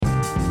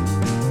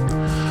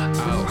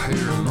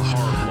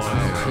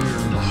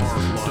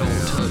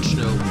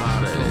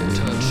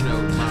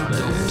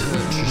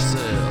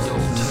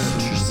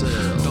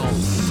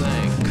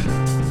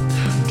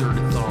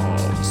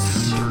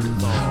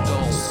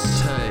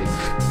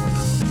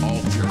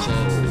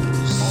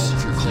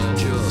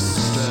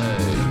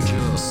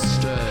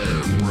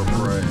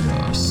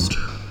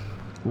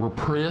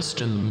Repressed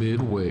in the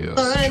Midwest.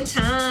 Fun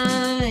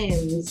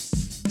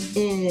times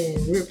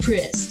and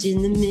repressed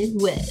in the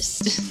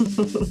Midwest.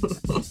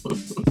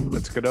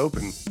 Let's get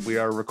open. We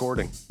are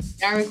recording.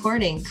 We are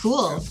recording.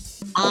 Cool.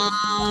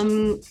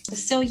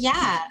 So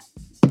yeah.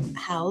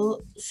 How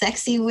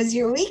sexy was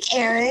your week,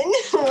 Aaron?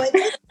 What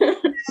did you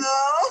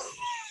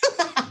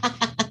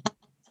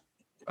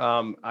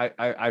do?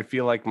 I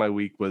feel like my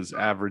week was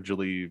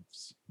averagely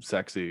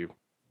sexy.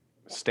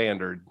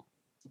 Standard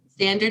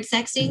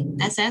sexy?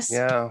 SS?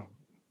 Yeah.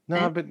 No,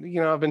 Okay. but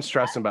I've been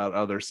stressing about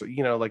others.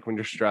 Like when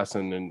you're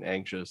stressing and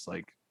anxious,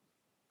 like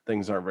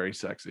things aren't very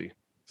sexy.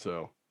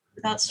 So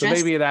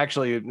maybe it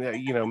actually,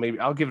 maybe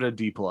I'll give it a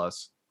D+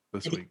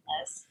 this week.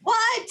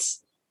 What?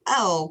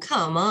 Oh,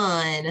 come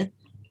on.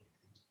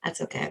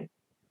 That's okay.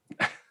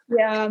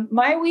 Yeah,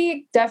 my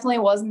week definitely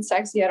wasn't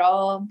sexy at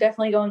all.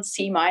 Definitely going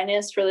C-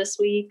 for this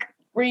week.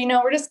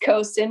 We're just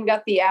coasting,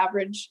 got the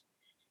average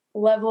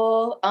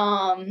level.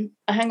 I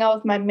hung out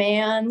with my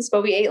mans,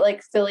 but we ate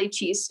like Philly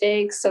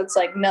cheesesteaks, so it's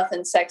like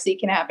nothing sexy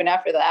can happen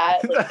after that.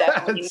 Like,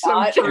 definitely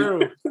not. So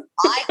true.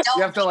 I don't.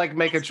 You have to like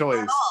make a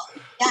choice.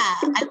 Yeah,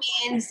 I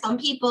mean, some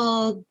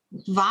people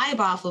vibe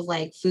off of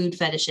like food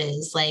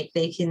fetishes. Like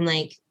they can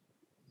like,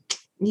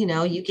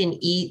 you can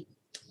eat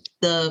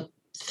the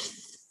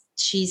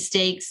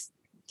cheesesteaks,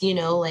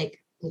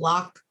 like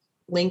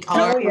link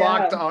arm. Oh, yeah.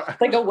 Locked on.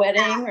 Like a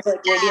wedding or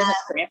like Lady and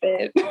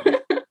the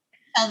Tramp.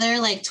 Other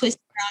like twisted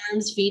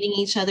arms feeding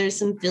each other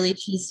some Philly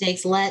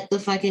cheesesteaks. Let the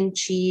fucking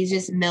cheese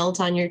just melt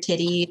on your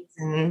titties.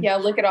 And Yeah,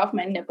 lick it off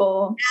my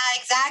nipple.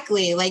 yeah,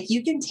 exactly. Like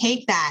you can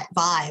take that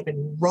vibe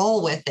and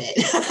roll with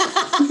it.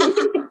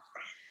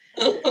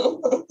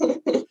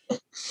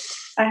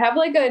 I have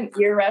like an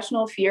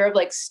irrational fear of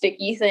like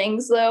sticky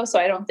things though, so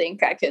I don't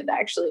think I could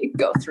actually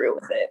go through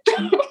with it.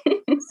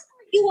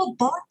 You a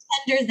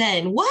bartender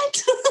then?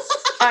 What?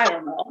 I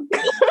don't know.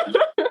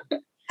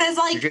 Because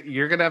like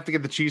You're gonna have to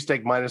get the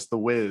cheesesteak minus the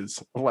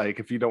whiz. Like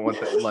if you don't want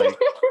that, like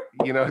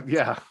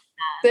yeah,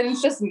 Then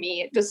it's just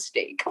meat, just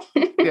steak.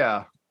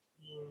 yeah.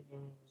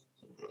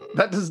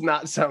 That does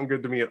not sound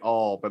good to me at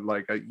all. But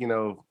like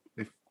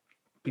if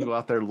people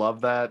out there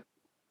love that,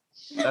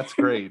 that's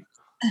great.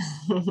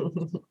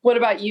 What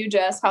about you,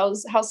 Jess? How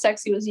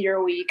sexy was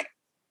your week?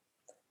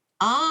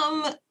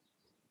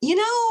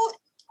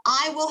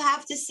 I will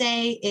have to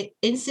say it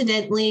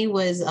incidentally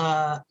was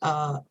an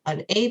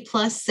A+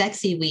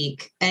 sexy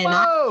week, and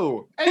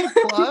Whoa, A+.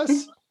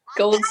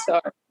 Gold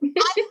star. I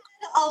had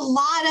a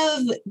lot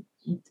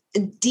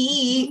of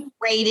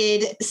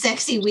D-rated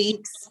sexy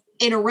weeks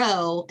in a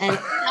row, and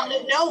out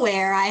of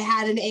nowhere I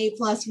had an A+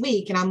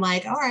 week, and I'm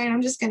like, all right,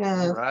 I'm just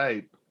gonna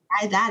Right.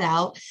 try that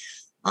out.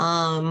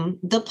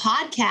 The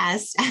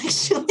podcast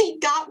actually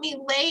got me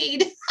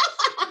laid.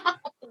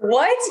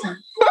 What?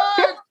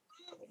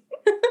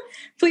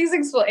 Please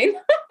explain.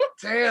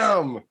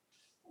 Damn.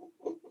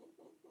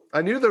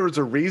 I knew there was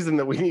a reason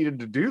that we needed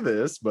to do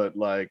this, but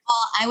like,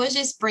 I was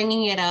just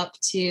bringing it up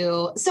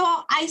so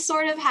I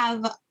sort of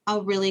have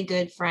a really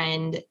good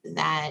friend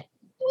that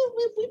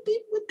we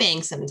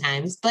bang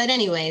sometimes, but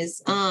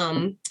anyways,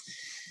 and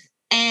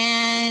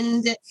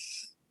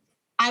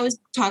I was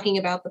talking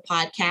about the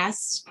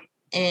podcast,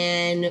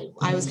 and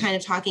I was kind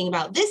of talking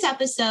about this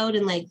episode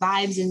and like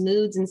vibes and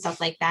moods and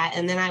stuff like that.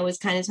 And then I was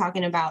kind of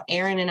talking about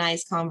Aaron and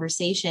I's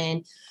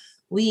conversation.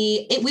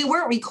 We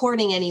weren't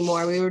recording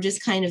anymore. We were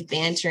just kind of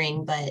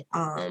bantering, but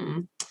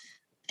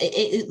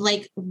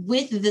like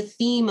with the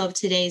theme of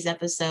today's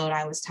episode,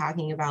 I was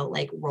talking about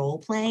like role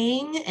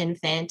playing and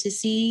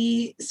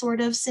fantasy sort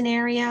of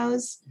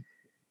scenarios.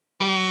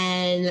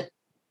 And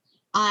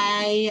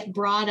I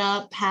brought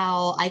up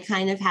how I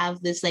kind of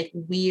have this like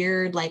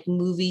weird, like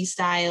movie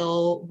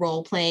style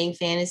role playing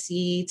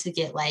fantasy to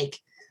get like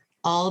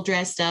all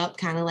dressed up,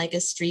 kind of like a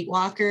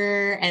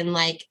streetwalker, and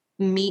like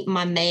meet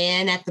my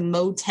man at the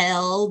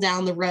motel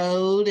down the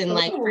road and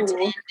like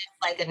pretend it's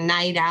like a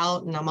night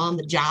out and I'm on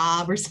the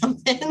job or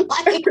something. Like,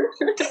 I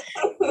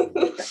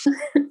don't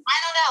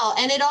know.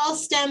 And it all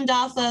stemmed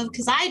off of,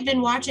 because I'd been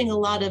watching a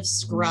lot of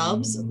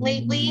Scrubs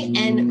lately,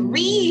 and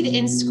Reed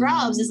in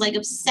Scrubs is like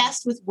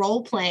obsessed with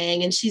role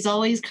playing, and she's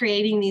always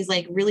creating these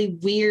like really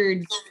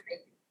weird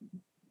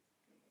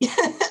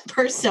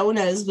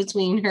personas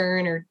between her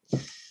and her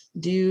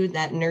dude,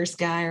 that nurse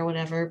guy or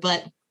whatever.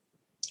 But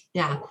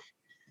yeah,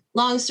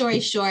 long story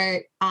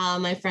short,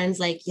 my friend's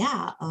like,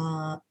 yeah,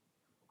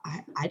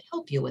 I'd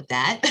help you with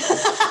that.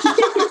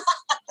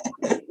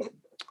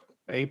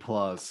 A+.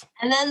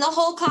 And then the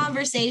whole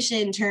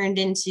conversation turned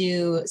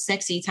into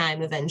sexy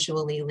time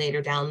eventually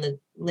later down the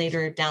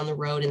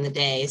road in the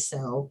day.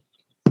 So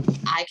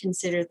I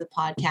consider the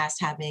podcast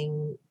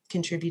having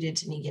contributed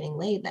to me getting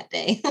laid that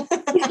day.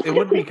 It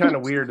would be kind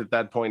of weird at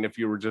that point if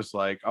you were just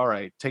like, all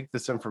right, take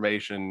this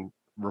information,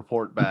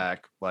 report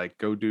back, like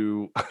go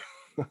do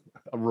a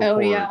report. Oh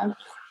yeah.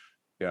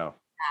 Yeah.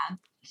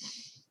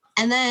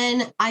 And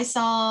then I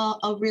saw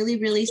a really,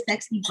 really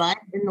sexy butt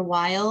in the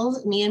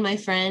wild. Me and my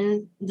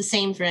friend, the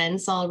same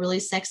friend, saw a really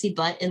sexy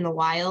butt in the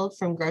wild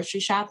from grocery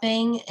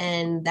shopping.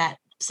 And that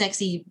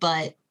sexy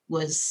butt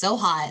was so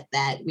hot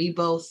that we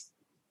both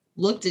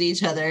looked at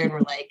each other and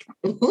were like,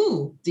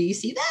 ooh, do you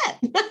see that?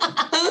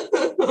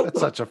 That's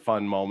such a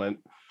fun moment.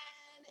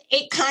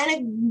 It kind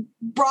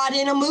of brought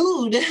in a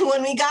mood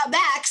when we got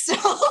back. So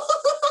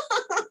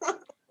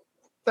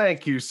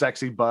thank you,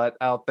 sexy butt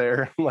out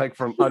there, like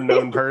from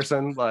unknown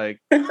person. Like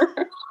it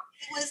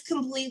was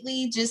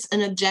completely just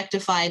an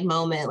objectified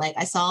moment. Like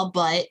I saw a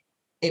butt,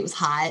 it was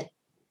hot,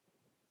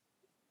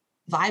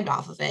 vibed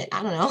off of it.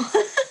 I don't know.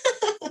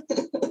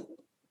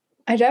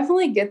 I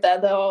definitely get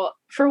that though.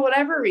 For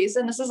whatever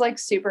reason, this is like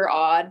super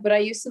odd, but I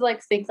used to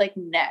like think like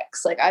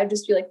necks. Like I'd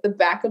just be like the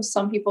back of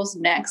some people's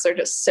necks are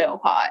just so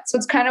hot. So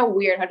it's kind of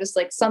weird how just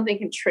like something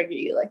can trigger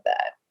you like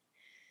that.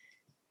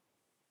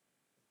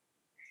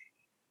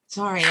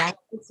 Sorry, I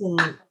heard some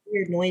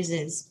weird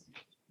noises.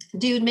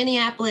 Dude,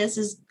 Minneapolis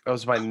is... That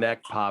was my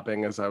neck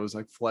popping as I was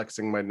like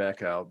flexing my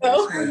neck out.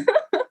 Oh.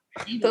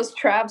 Those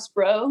traps,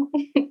 bro.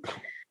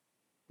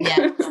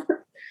 Yeah.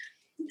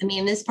 I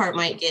mean, this part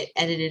might get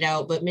edited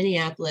out, but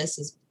Minneapolis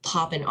is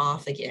popping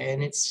off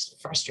again. It's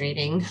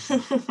frustrating.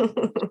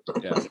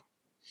 Yeah.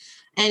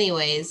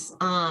 Anyways,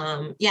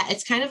 yeah,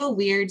 it's kind of a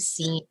weird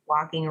scene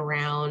walking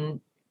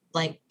around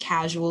like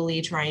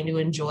casually trying to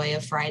enjoy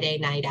a Friday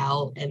night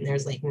out, and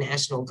there's like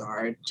National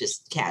Guard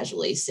just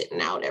casually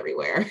sitting out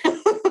everywhere.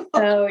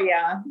 Oh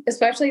yeah,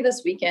 especially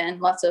this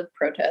weekend, lots of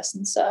protests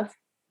and stuff.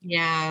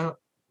 Yeah.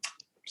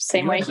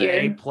 Same way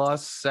here. A+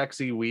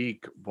 sexy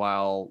week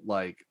while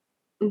like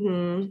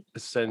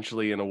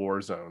essentially in a war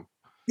zone.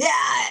 Yeah,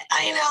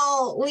 I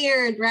know.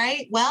 Weird,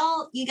 right?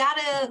 Well, you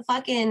gotta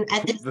fucking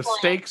at this the point,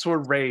 stakes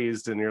were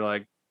raised, and you're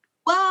like,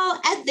 well,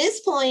 at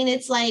this point,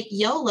 it's like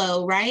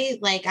YOLO, right?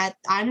 Like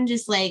I'm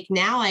just like,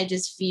 now I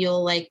just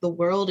feel like the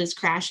world is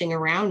crashing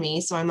around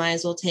me. So I might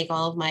as well take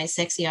all of my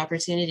sexy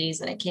opportunities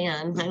that I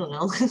can. I don't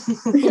know.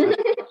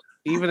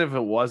 Even if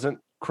it wasn't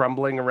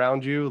crumbling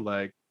around you,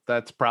 like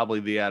that's probably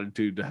the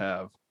attitude to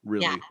have,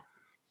 really. Yeah,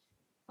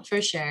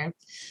 for sure.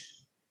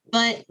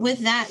 But with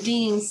that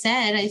being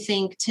said, I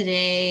think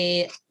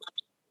today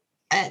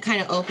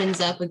kind of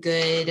opens up a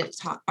good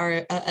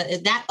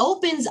that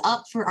opens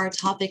up for our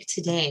topic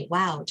today.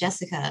 Wow,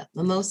 Jessica,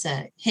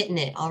 mimosa hitting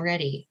it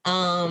already.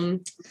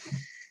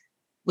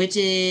 Which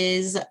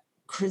is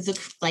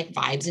like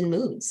vibes and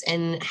moods,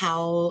 and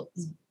how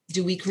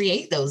do we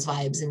create those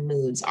vibes and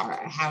moods?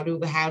 How do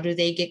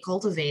they get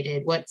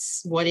cultivated? What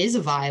is a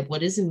vibe?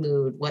 What is a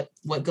mood?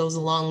 What goes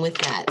along with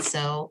that?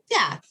 So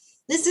yeah,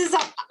 this is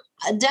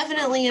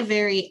definitely a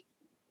very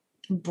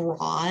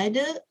broad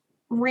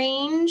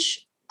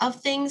range of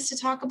things to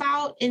talk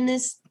about in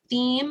this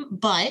theme,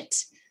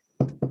 but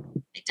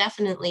I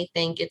definitely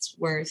think it's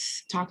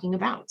worth talking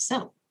about.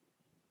 So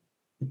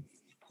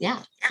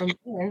yeah, from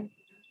there,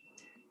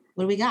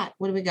 what do we got?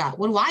 What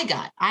do I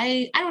got?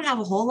 I don't have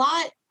a whole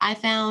lot. I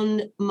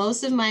found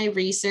most of my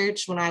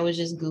research when I was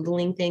just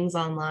Googling things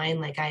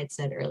online, like I had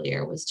said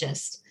earlier, was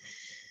just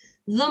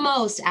the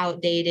most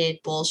outdated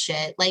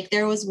bullshit. Like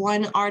there was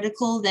one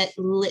article that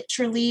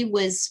literally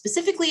was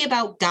specifically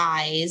about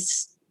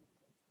guys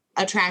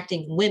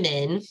attracting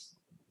women,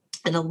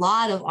 and a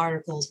lot of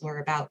articles were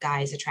about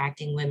guys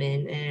attracting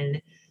women,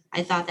 and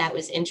I thought that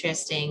was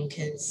interesting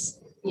because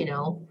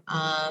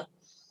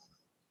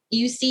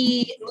you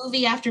see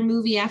movie after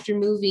movie after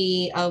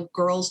movie of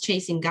girls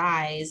chasing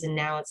guys, and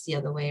now it's the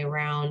other way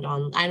around.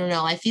 I don't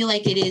know, I feel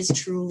like it is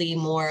truly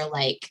more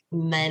like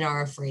men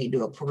are afraid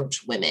to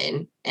approach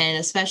women, and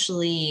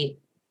especially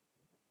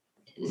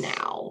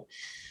now.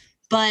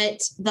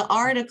 But the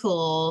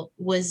article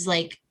was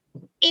like,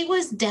 it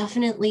was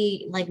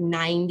definitely like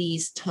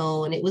 90s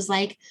tone. It was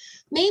like,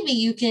 maybe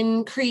you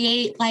can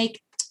create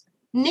like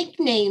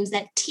nicknames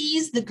that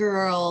tease the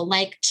girl,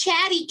 like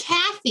Chatty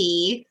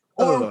Cathy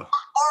or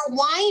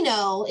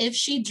wino if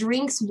she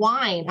drinks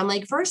wine. I'm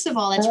like, first of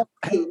all, that's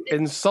rude.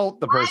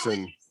 Insult the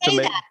person.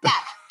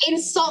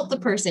 Insult the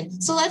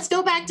person. So let's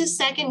go back to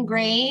second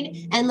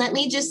grade and let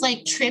me just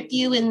like trip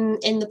you in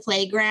the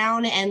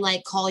playground and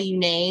like call you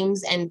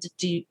names. And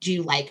do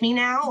you like me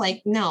now?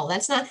 Like, no,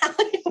 that's not how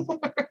it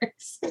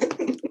works.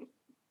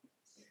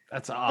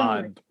 That's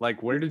odd.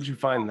 Like, where did you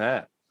find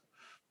that?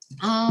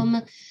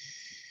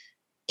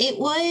 It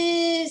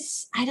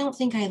was, I don't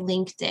think I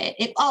linked it.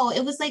 It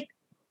was like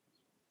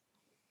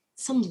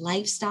some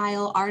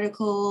lifestyle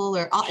article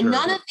or sure.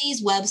 None of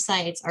these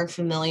websites are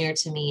familiar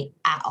to me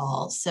at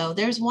all. So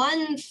there's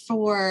one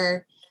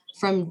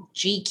from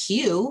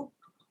GQ,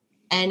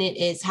 and it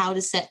is how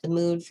to set the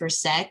mood for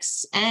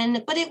sex.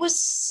 But it was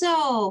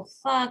so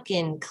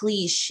fucking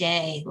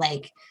cliche,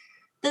 like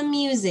the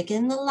music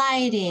and the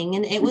lighting,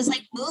 and it was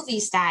like movie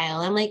style.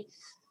 I'm like,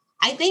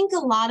 I think a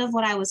lot of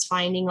what I was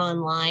finding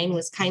online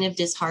was kind of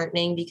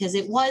disheartening because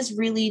it was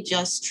really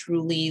just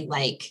truly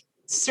like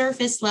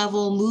surface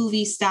level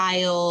movie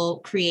style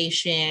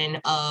creation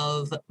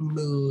of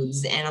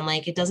moods. And I'm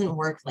like, it doesn't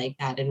work like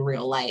that in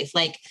real life.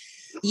 Like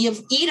you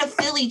eat a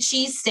Philly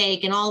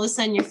cheesesteak and all of a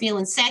sudden you're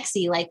feeling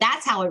sexy. Like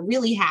that's how it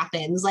really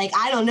happens. Like,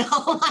 I don't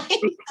know.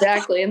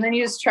 Exactly. And then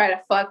you just try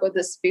to fuck with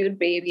this food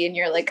baby and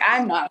you're like,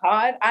 I'm not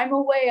hot, I'm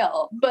a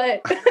whale.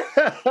 But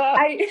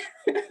I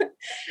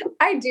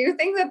do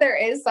think that there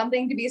is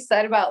something to be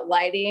said about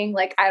lighting.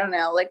 Like, I don't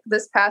know, like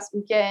this past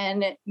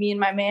weekend, me and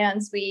my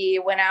mans,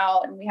 we went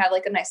out and we had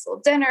like a nice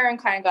little dinner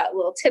and kind of got a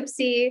little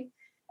tipsy.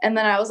 And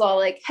then I was all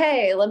like,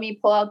 hey, let me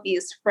pull out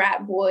these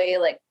frat boy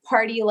like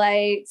party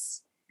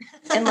lights.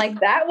 And like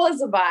that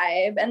was a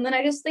vibe. And then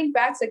I just think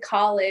back to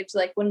college,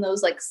 like when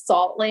those like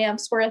salt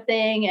lamps were a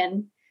thing,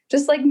 and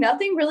just like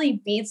nothing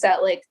really beats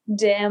that like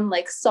dim,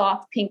 like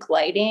soft pink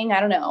lighting. I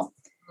don't know.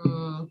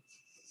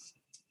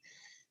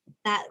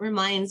 That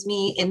reminds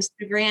me,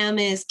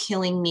 Instagram is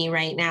killing me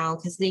right now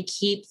because they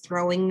keep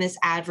throwing this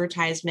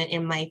advertisement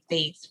in my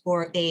face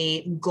for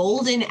a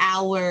golden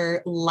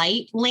hour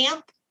light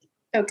lamp.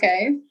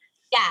 Okay.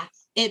 Yeah.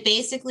 It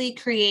basically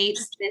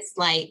creates this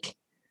like,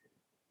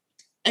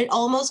 it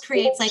almost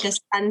creates like a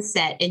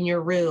sunset in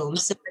your room.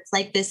 So it's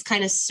like this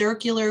kind of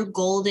circular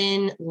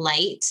golden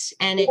light,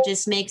 and it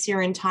just makes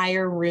your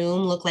entire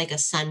room look like a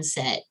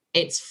sunset.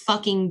 It's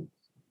fucking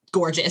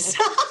gorgeous.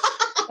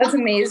 That's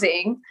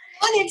amazing.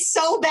 And it's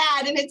so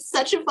bad, and it's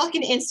such a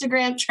fucking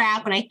Instagram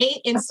trap, and I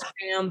hate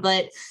Instagram,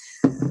 but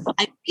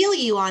I feel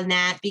you on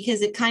that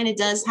because it kind of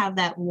does have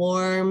that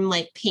warm,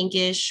 like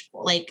pinkish,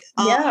 like,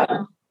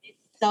 yeah, it's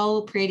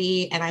so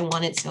pretty, and I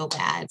want it so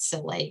bad.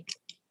 So like,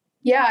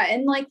 yeah.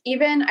 And like,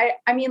 even,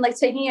 I mean, like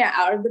taking it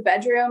out of the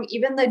bedroom,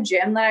 even the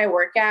gym that I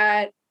work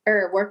out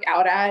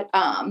at,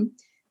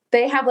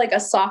 they have like a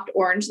soft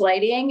orange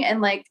lighting, and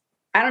like,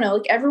 I don't know,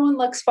 like everyone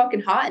looks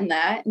fucking hot in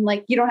that. And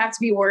like, you don't have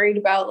to be worried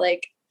about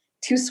like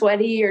too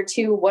sweaty or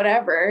too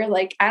whatever.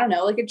 Like, I don't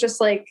know, like it just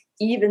like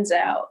evens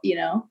out, you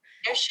know?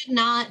 There should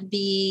not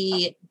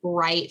be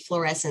bright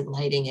fluorescent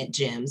lighting at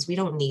gyms. We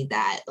don't need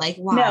that. Like,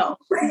 why? No.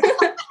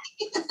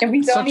 And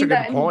we don't Such need a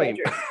that good point,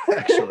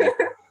 actually.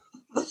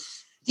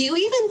 Do you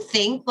even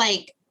think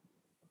like,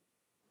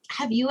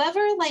 have you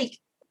ever like,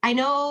 I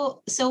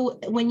know, so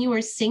when you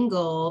were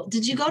single, do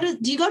you go to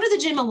the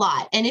gym a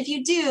lot? And if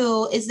you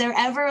do, is there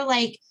ever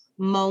like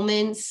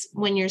moments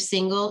when you're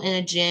single in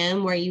a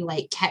gym where you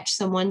like catch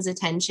someone's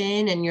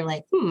attention and you're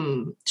like,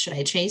 should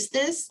I chase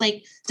this?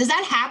 Like, does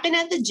that happen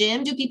at the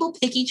gym? Do people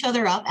pick each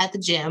other up at the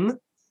gym?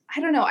 I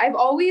don't know. I've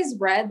always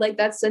read like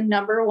that's the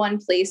number one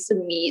place to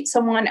meet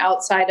someone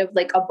outside of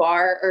like a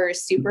bar or a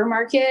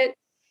supermarket.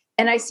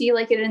 And I see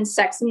like it in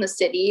Sex and the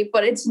City,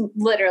 but it's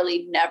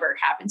literally never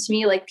happened to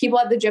me. Like people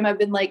at the gym have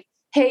been like,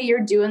 hey,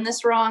 you're doing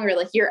this wrong, or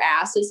like your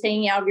ass is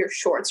hanging out of your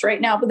shorts right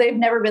now. But they've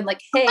never been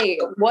like, hey,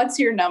 what's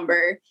your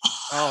number?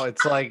 Oh,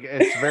 it's like,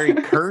 it's very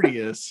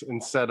courteous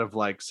instead of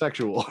like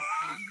sexual.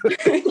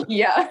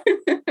 Yeah.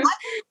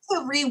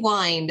 To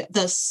rewind,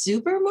 the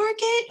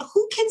supermarket,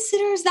 who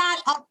considers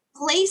that a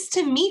place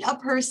to meet a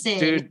person?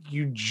 Dude,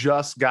 you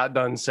just got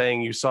done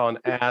saying you saw an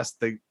ass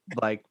that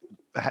like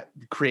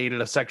created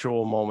a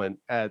sexual moment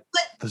at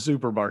the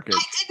supermarket.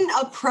 I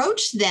didn't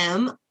approach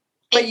them.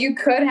 But you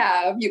could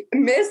have. You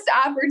missed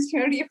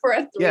opportunity for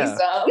a threesome.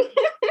 Yeah.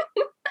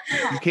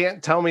 You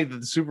can't tell me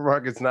that the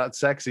supermarket's not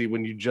sexy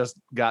when you just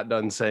got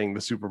done saying the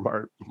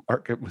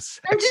supermarket was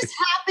sexy. There just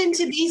happened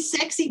to be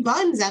sexy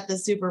buns at the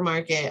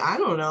supermarket. I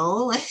don't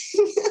know.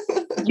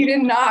 You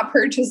did not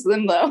purchase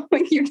them though.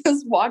 You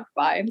just walked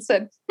by and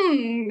said,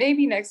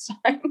 maybe next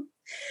time.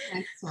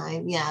 Next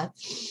time, yeah.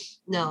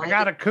 No, I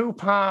got a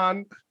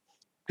coupon.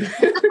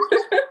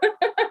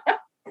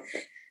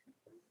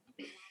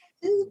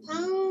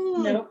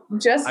 Nope,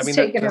 just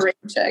taking a rain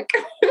check.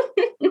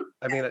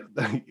 I mean,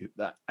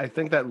 I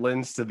think that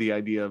lends to the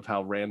idea of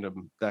how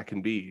random that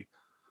can be.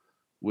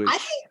 Which, I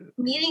think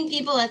meeting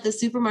people at the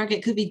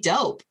supermarket could be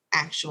dope,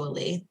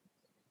 actually.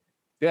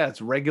 Yeah,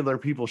 it's regular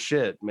people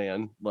shit,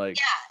 man. Like,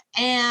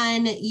 yeah,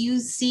 and you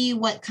see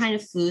what kind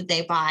of food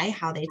they buy,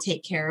 how they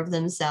take care of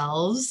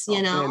themselves,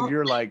 you know? And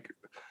you're like,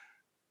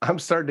 I'm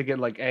starting to get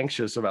like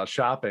anxious about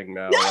shopping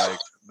now. Like,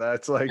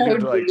 that's like,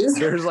 like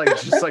there's like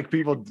just like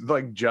people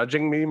like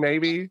judging me,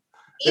 maybe.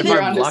 If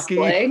I'm lucky.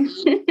 Even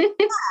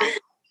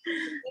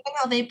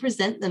how they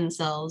present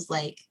themselves,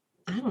 like,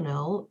 I don't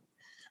know.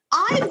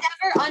 I've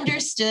never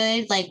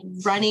understood like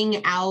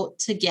running out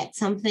to get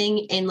something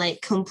in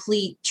like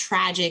complete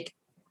tragic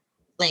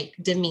like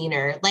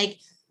demeanor. Like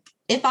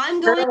if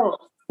I'm going to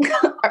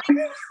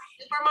the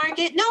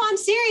supermarket, no, I'm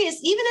serious.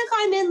 Even if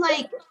I'm in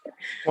like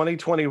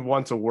 2020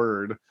 wants a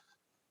word.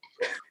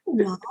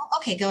 No.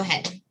 Okay, go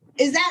ahead.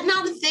 Is that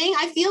not a thing?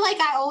 I feel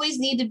like I always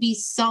need to be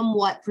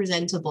somewhat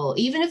presentable,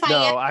 even if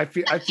I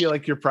feel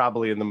like you're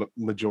probably in the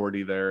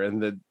majority there,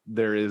 and that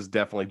there is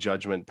definitely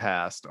judgment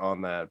passed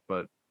on that.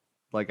 But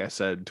like I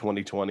said,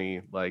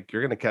 2020, like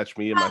you're gonna catch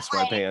me in my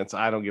sweatpants.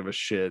 I don't give a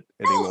shit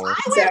anymore.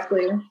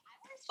 Exactly. I wear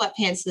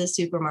sweatpants to the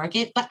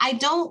supermarket, but I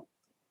don't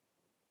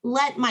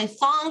let my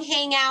thong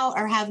hang out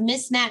or have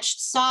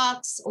mismatched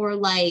socks or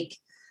like,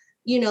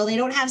 you know, they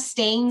don't have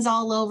stains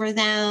all over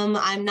them.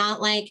 I'm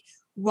not like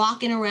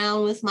walking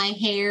around with my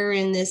hair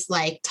in this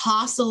like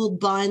tousled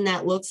bun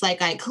that looks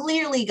like I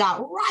clearly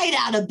got right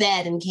out of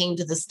bed and came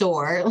to the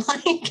store.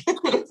 Like,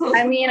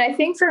 I mean, I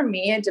think for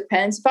me, it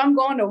depends. If I'm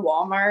going to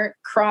Walmart,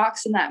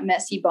 Crocs and that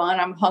messy bun,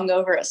 I'm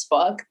hungover as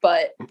fuck.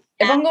 But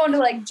if I'm going to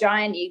like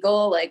Giant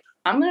Eagle, like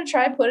I'm going to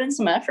try to put in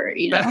some effort,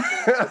 you know?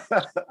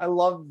 I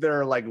love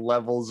their like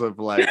levels of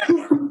like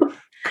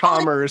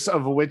commerce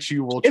of which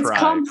you will It's try.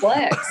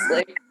 complex.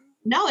 Like,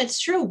 no, it's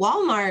true.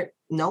 Walmart,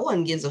 no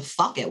one gives a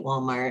fuck at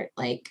Walmart.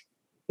 Like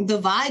the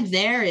vibe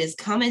there is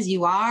come as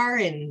you are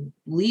and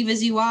leave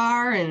as you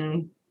are.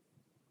 And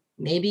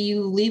maybe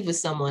you leave with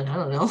someone. I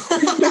don't know.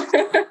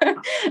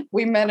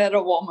 we met at a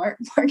Walmart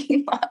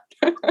parking lot.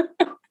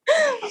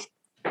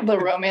 The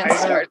romance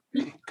started.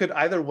 Could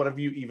either one of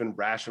you even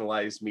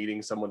rationalize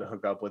meeting someone to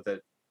hook up with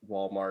at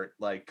Walmart?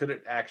 Like, could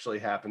it actually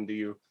happen to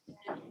you?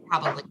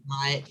 Probably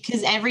not.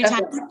 Because every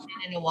time I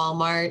get in a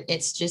Walmart,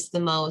 it's just the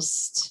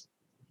most.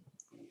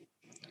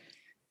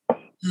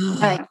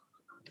 I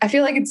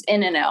feel like it's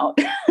in and out.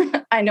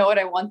 I know what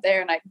I want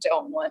there, and I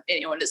don't want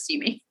anyone to see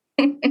me.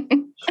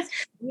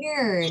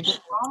 Weird. The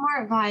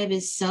Walmart vibe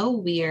is so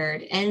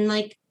weird. And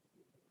like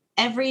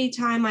every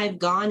time I've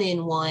gone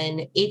in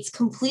one, it's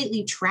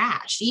completely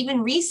trashed.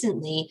 Even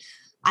recently,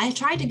 I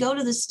tried to go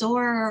to the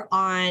store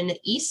on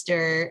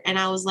Easter and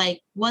I was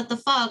like, what the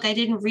fuck? I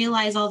didn't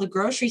realize all the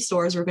grocery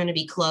stores were going to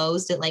be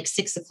closed at like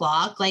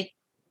 6:00. Like,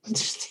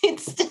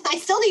 I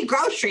still need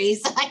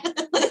groceries. But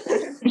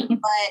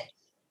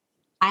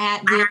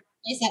the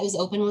place that was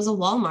open was a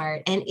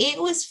Walmart and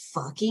it was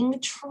fucking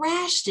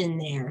trashed in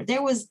there.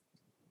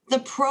 The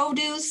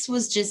produce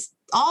was just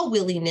all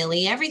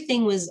willy-nilly.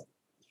 Everything was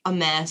a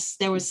mess.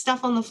 There was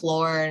stuff on the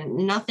floor.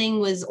 Nothing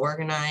was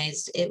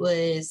organized. It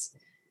was,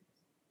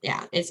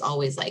 yeah, it's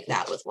always like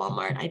that with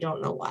Walmart. I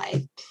don't know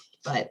why,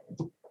 but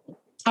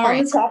all right.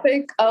 On the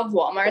topic of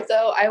Walmart,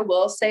 though, I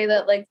will say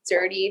that like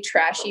dirty,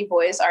 trashy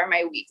boys are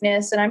my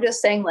weakness. And I'm just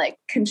saying like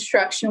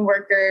construction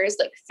workers,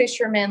 like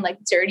fishermen, like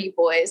dirty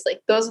boys, like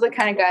those are the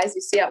kind of guys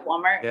you see at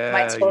Walmart. Yeah,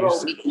 my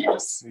total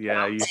weakness.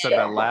 Yeah, you said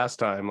that last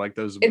time. Like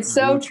those it's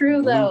so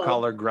true though. Blue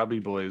collar grubby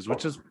boys,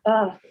 which is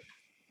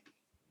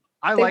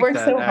I they like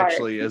that so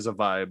actually as a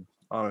vibe,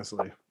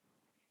 honestly.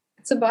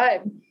 It's a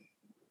vibe.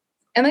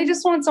 And they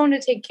just want someone to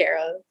take care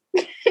of.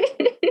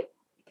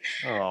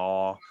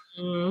 Oh.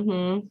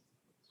 Mm-hmm.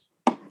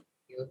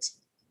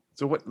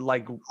 So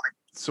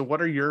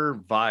what are your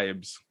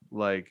vibes?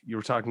 Like you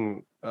were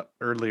talking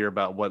earlier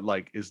about what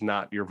like is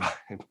not your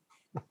vibe.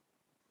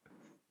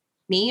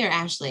 Me or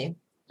Ashley?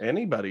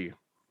 Anybody.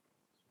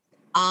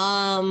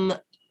 Not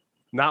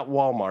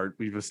Walmart.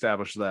 We've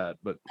established that,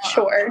 but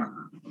sure.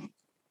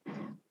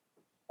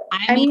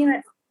 I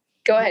mean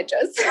go ahead,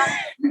 Jess.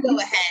 Go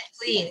ahead,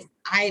 please.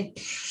 I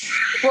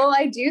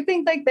do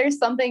think like there's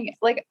something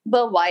like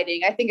the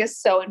lighting I think is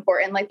so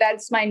important. Like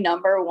that's my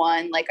number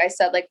one. Like I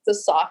said, like the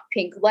soft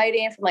pink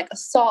lighting from like a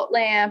salt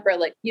lamp or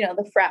like, you know,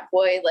 the frat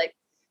boy, like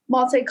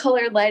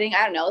multicolored lighting.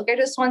 I don't know. Like I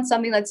just want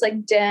something that's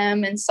like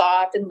dim and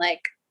soft and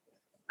like,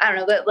 I don't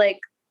know, that like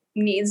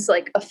needs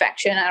like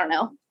affection. I don't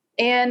know.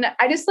 And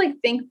I just like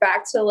think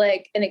back to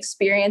like an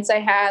experience I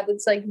had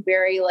that's like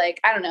very like,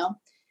 I don't know.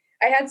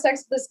 I had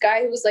sex with this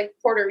guy who was like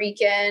Puerto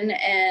Rican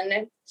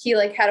and he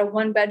like had a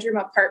 1-bedroom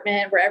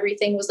apartment where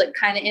everything was like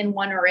kind of in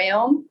one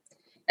room.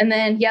 And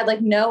then he had like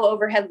no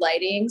overhead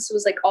lighting. So it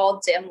was like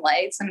all dim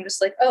lights. And I'm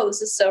just like, oh,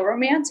 this is so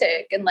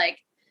romantic. And like,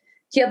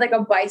 he had like a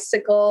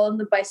bicycle and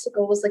the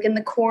bicycle was like in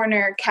the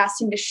corner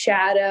casting a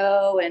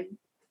shadow. And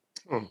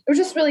it was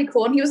just really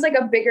cool. And he was like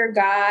a bigger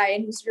guy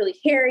and he was really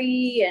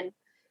hairy and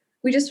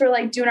we just were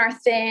like doing our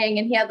thing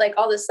and he had like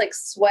all this like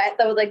sweat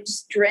that would like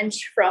just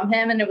drench from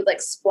him and it would like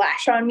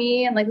splash on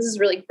me. And like, this is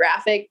really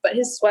graphic, but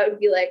his sweat would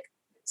be like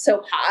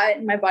so hot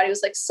and my body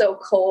was like so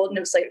cold and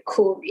it was like a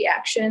cool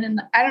reaction. And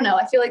I don't know,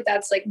 I feel like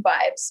that's like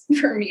vibes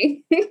for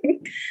me.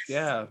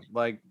 Yeah.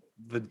 Like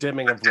the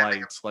dimming of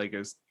lights, like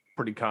is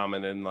pretty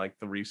common in like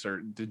the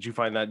research. Did you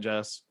find that,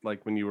 Jess?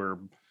 Like when you were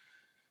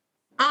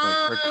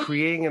like,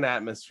 creating an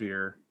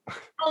atmosphere?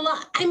 A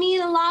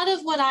lot of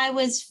what I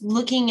was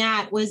looking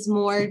at was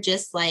more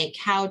just like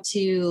a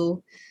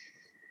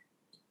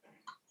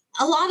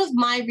lot of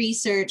my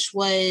research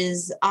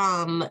was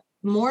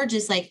more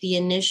just like the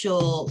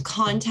initial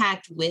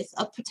contact with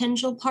a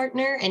potential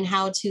partner and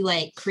how to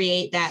like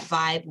create that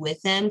vibe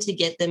with them to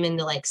get them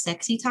into like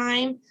sexy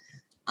time.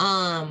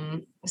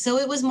 So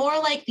it was more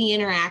like the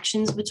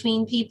interactions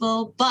between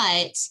people,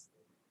 but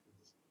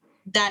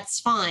that's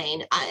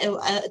fine.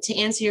 To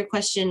answer your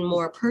question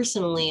more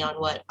personally on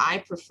what I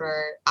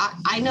prefer,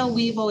 I know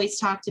we've always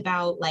talked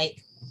about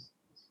like,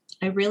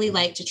 I really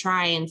like to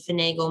try and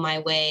finagle my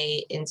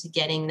way into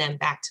getting them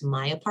back to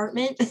my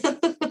apartment.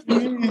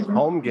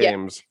 Home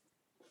games.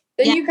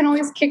 Yeah. Then you can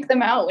always kick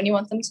them out when you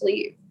want them to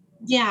leave.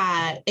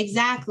 Yeah,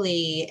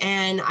 exactly.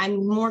 And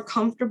I'm more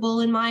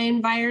comfortable in my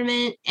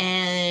environment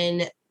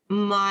and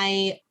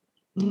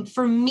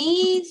for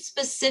me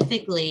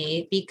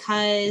specifically,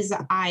 because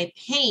I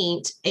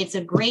paint, it's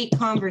a great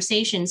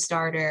conversation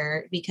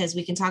starter because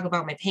we can talk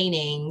about my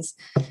paintings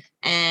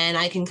and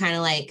I can kind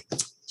of like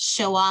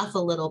show off a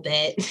little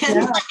bit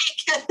Yeah.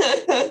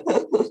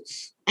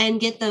 and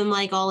get them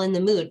like all in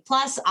the mood.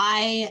 Plus,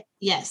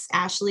 yes,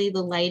 Ashley,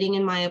 the lighting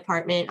in my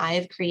apartment, I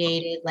have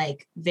created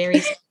like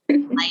very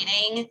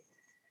lighting.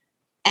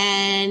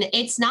 And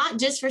it's not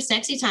just for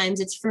sexy times,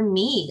 it's for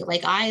me.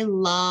 Like I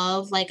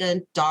love like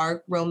a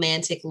dark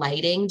romantic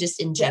lighting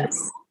just in general.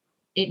 Yes.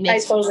 It I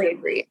makes totally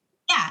agree.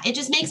 yeah, it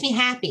just makes me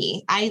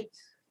happy.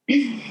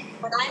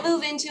 When I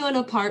move into an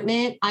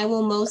apartment, I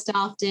will most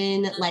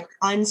often like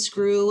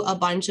unscrew a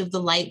bunch of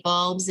the light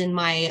bulbs in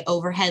my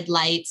overhead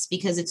lights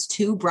because it's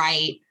too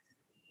bright.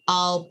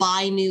 I'll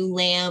buy new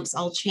lamps.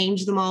 I'll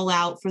change them all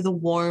out for the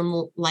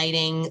warm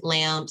lighting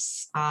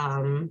lamps.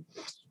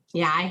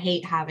 Yeah, I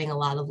hate having a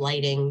lot of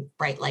lighting,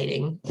 bright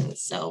lighting.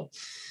 So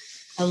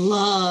I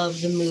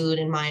love the mood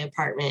in my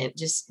apartment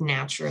just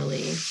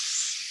naturally.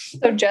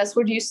 So Jess,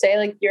 would you say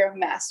like you're a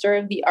master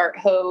of the art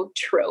hoe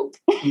trope?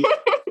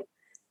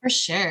 For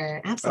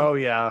sure. Absolutely. Oh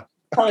yeah.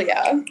 Oh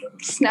yeah.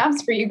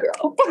 Snaps for you,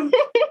 girl.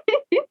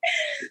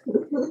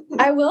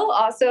 I will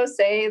also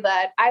say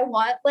that I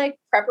want like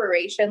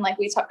preparation, like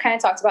we kind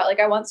of talked about, like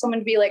I want someone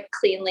to be like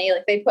cleanly,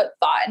 like they put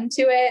thought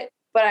into it,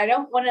 but I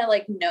don't want to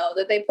like know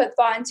that they put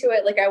thought into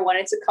it. Like I want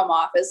it to come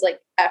off as like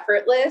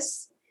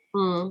effortless.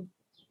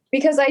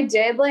 Because I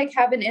did like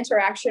have an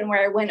interaction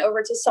where I went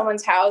over to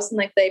someone's house and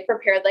like they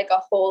prepared like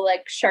a whole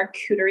like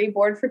charcuterie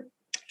board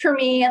for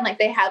me. And like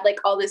they had like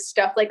all this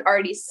stuff like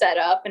already set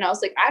up. And I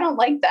was like, I don't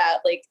like that.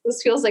 Like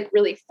this feels like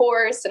really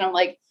forced. And I'm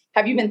like,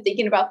 have you been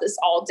thinking about this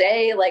all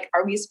day? Like,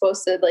 are we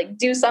supposed to like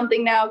do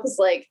something now? Cause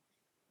like,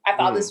 I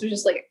thought this was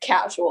just like a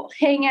casual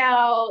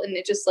hangout and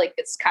it just like,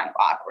 it's kind of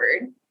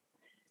awkward.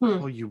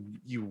 Well, you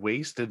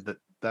wasted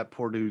that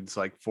poor dude's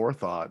like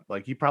forethought.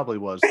 Like he probably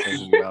was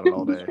thinking about it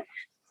all day.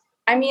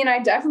 I mean, I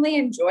definitely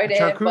enjoyed it.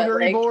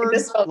 Charcuterie but, board,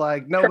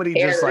 like nobody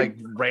prepared. just like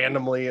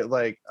randomly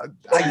like.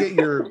 I get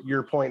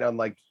your point on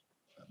like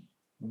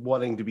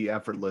wanting to be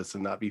effortless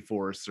and not be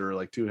forced or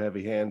like too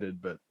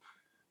heavy-handed, but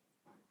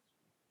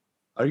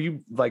are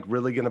you like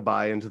really gonna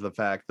buy into the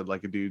fact that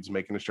like a dude's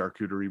making a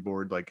charcuterie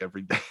board like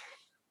every day?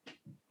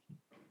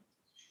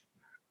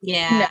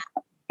 Yeah.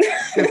 No.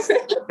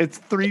 It's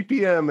 3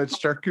 p.m. It's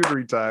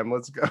charcuterie time.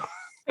 Let's go.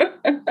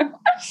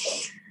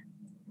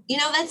 You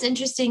know, that's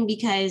interesting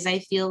because I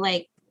feel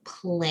like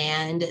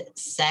planned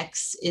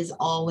sex is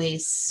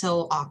always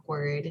so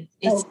awkward.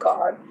 Oh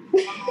God.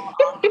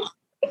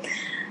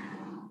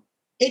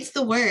 It's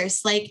the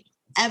worst. Like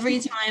every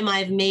time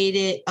I've made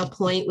it a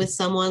point with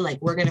someone, like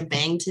we're going to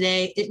bang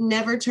today, it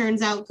never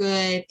turns out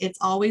good. It's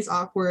always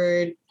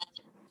awkward.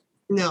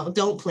 No,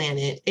 don't plan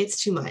it.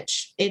 It's too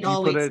much. Do you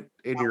put it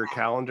in your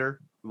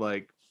calendar?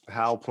 Like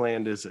how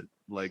planned is it?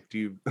 Like do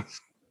you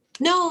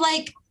No,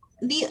 like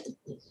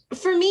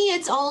for me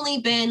it's only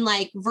been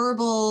like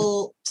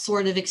verbal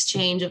sort of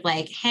exchange of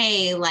like,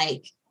 hey,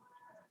 like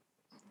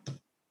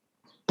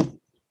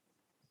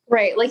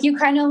right, like you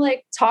kind of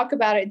like talk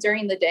about it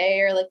during the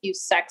day or like you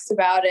sex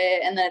about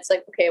it and then it's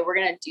like, okay, we're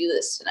gonna do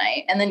this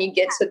tonight, and then you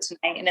get to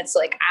tonight and it's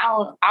like, I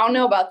don't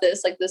know about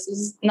this, like this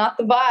is not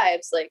the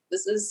vibes, like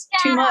this is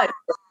too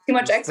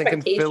much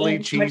expectation, Philly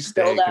too much cheesesteak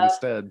build-up.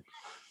 instead.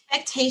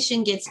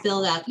 Expectation gets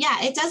built up.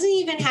 Yeah, it doesn't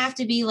even have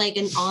to be like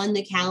an on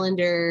the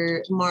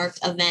calendar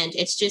marked event.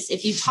 It's just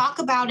if you talk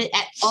about it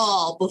at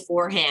all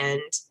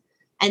beforehand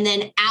and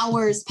then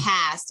hours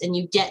passed and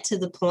you get to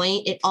the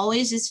point, it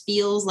always just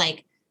feels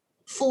like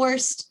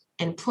forced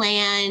and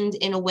planned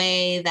in a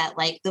way that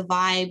like the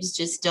vibes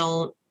just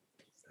don't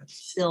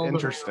fill.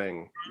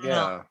 Interesting.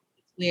 Yeah.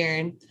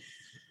 Weird.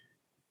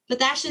 But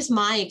that's just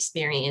my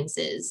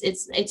experiences.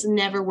 It's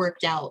never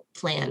worked out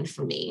planned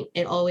for me.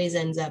 It always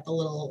ends up a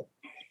little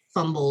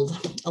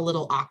fumbled, a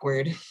little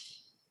awkward.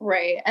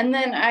 Right. And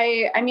then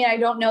I mean, I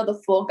don't know the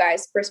full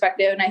guy's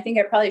perspective, and I think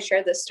I probably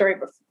shared this story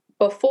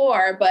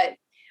before, but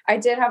I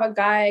did have a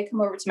guy come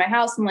over to my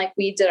house and like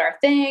we did our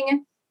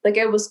thing. Like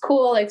it was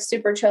cool, like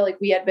super chill. Like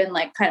we had been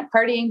like kind of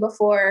partying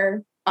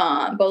before,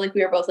 but like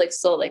we were both like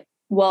still like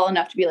well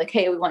enough to be like,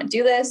 hey, we want to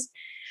do this.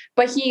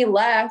 But he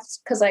left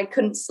because I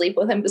couldn't sleep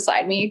with him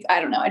beside me.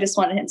 I don't know. I just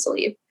wanted him to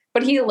leave.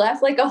 But he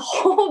left like a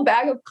whole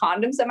bag of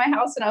condoms at my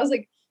house, and I was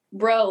like,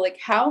 bro, like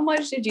how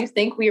much did you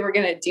think we were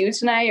going to do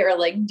tonight? Or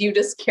like, do you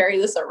just carry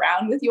this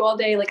around with you all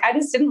day? Like, I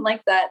just didn't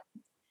like that.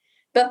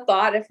 The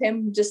thought of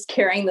him just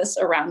carrying this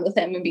around with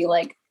him and be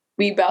like,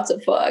 we about to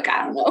fuck.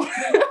 I don't know.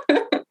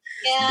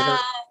 Yeah.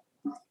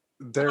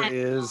 There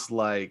is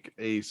like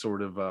a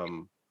sort of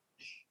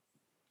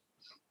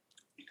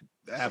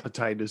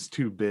appetite is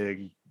too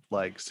big,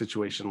 like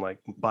situation, like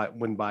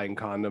when buying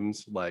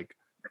condoms, like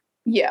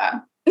yeah,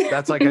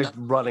 that's like a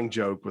running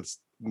joke with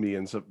me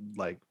and some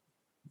like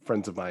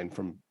friends of mine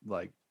from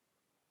like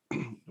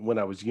when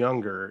I was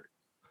younger.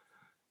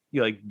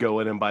 You like go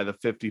in and buy the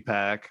 50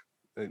 pack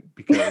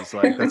because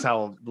like that's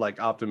how like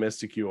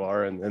optimistic you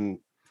are, and then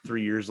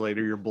 3 years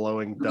later you're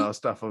blowing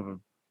dust off of a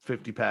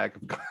 50 pack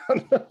of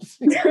condoms.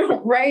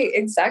 Right,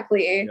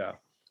 exactly. Yeah.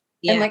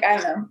 And like I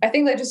don't know, I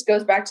think that just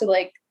goes back to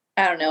like,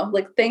 I don't know,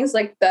 like things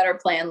like that are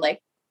planned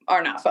like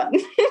are not fun.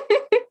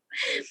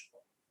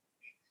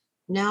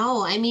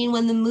 No, I mean,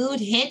 when the mood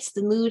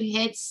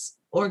hits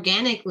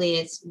organically.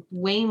 It's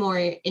way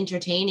more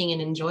entertaining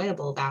and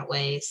enjoyable that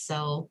way.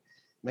 So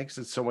Makes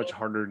it so much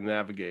harder to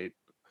navigate,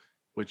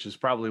 which is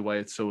probably why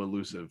it's so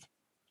elusive.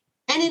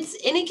 and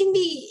it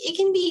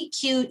can be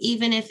cute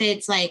even if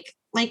it's like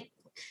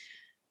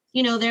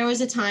there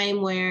was a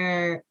time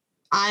where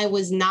I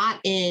was not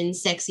in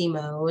sexy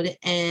mode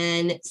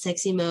and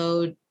sexy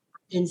mode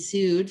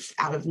ensued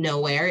out of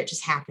nowhere. It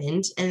just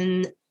happened.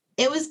 And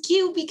it was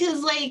cute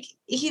because like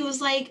he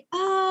was like,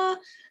 2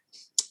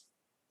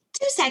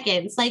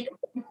 seconds. Like,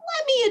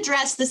 let me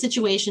address the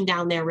situation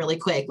down there really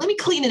quick. Let me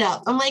clean it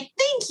up. I'm like,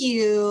 thank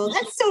you.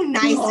 That's so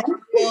nice. Like,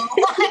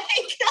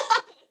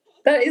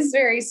 that is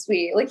very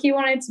sweet. Like he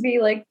wanted to be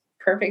like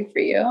perfect for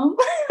you.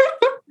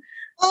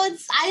 well,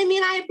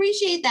 I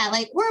appreciate that.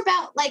 Like we're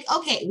about like,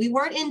 okay, we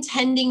weren't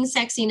intending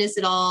sexiness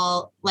at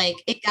all. Like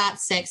it got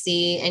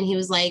sexy. And he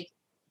was like,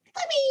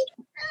 let me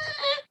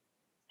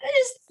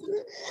just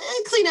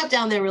clean up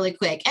down there really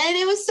quick. And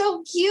it was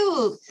so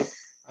cute.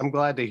 I'm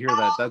glad to hear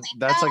that.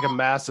 That's like a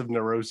massive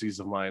neuroses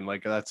of mine.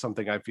 Like that's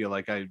something I feel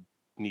like I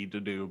need to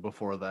do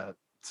before that.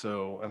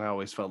 So, and I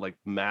always felt like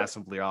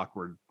massively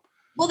awkward.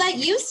 Well, that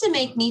used to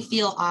make me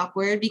feel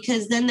awkward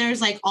because then there's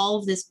like all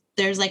of this,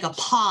 there's like a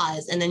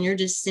pause and then you're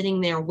just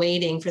sitting there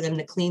waiting for them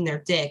to clean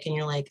their dick and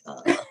you're like,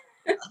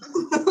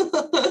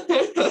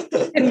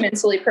 and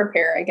mentally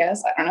prepare, I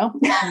guess. I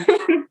don't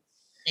know.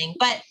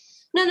 But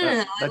no.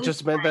 That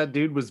just meant that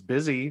dude was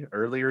busy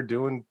earlier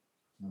doing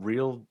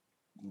real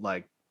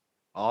like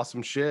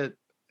awesome shit.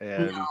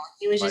 And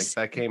he was like just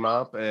that came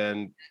up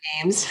and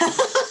games.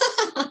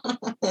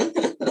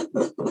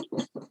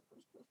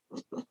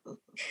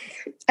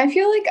 I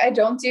feel like I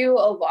don't do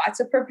a lot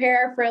to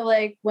prepare for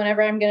like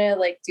whenever I'm gonna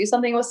like do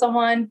something with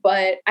someone,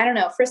 but I don't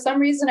know. For some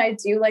reason, I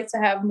do like to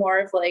have more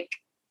of like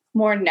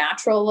more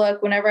natural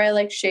look. Whenever I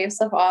like shave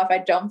stuff off, I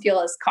don't feel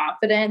as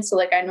confident. So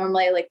like I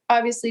normally like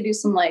obviously do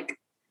some like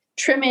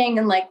trimming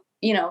and like,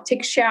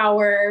 take a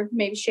shower,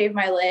 maybe shave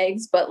my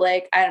legs, but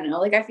like I don't know.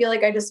 Like I feel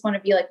like I just want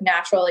to be like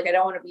natural. Like I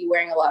don't want to be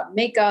wearing a lot of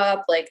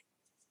makeup. Like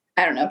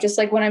I don't know, just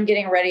like when I'm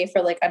getting ready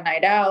for like a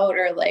night out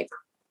or like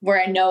where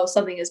I know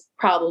something is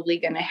probably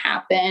going to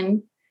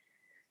happen.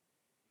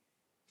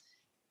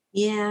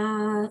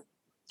 Yeah.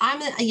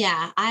 I'm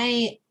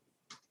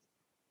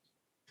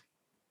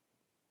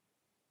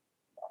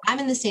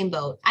in the same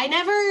boat.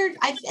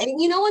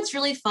 What's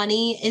really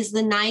funny is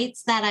the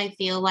nights that I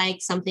feel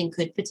like something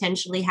could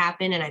potentially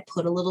happen and I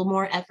put a little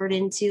more effort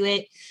into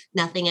it,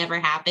 nothing ever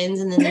happens.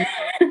 And then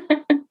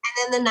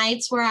the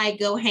nights where I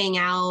go hang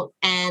out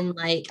and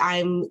like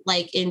I'm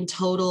like in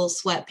total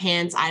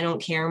sweatpants, I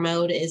don't care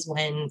mode is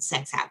when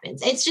sex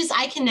happens. It's just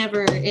you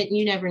never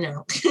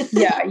know.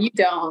 Yeah, you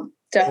don't.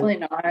 Definitely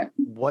not.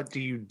 What do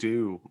you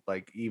do?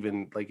 Like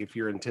even like if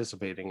you're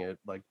anticipating it,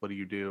 like what do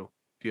you do?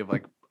 Do you have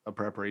like a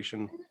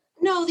preparation?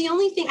 No, the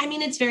only thing,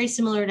 it's very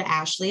similar to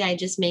Ashley. I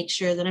just make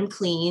sure that I'm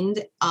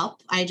cleaned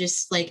up. I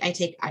just like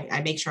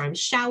I make sure I'm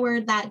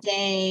showered that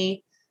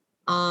day.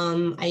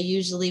 I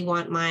usually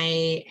want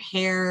my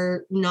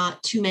hair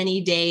not too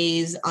many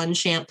days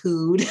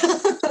unshampooed.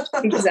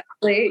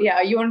 Exactly.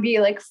 Yeah. You want to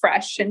be like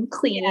fresh and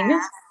clean. Yeah,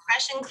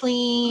 fresh and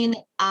clean.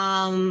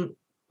 I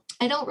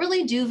don't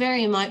really do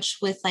very much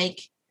with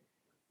like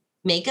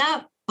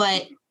makeup,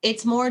 but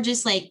it's more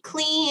just like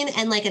clean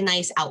and like a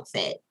nice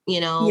outfit,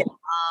 Yeah.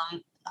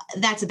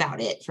 That's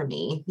about it for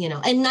me,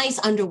 and nice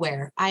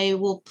underwear. I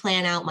will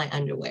plan out my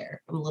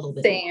underwear. I'm a little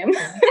bit same.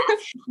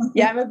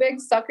 Yeah, I'm a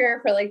big sucker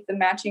for like the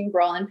matching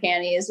bra and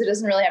panties. It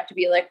doesn't really have to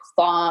be like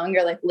thong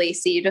or like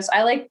lacy.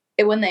 I like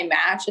it when they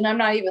match, and I'm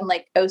not even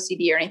like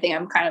OCD or anything.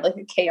 I'm kind of like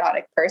a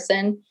chaotic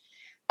person.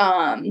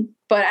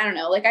 But I don't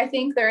know. Like I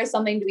think there is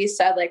something to be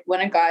said like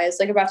when a guy is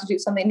like about to do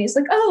something and he's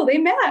like, oh, they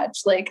match.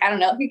 Like I don't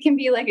know. It can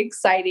be like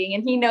exciting,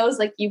 and he knows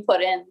like you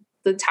put in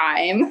the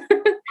time.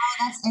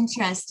 Oh, that's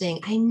interesting.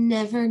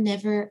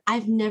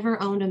 I've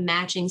never owned a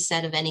matching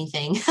set of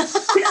anything.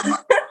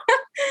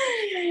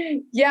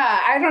 Yeah,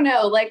 I don't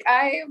know. Like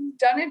I've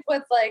done it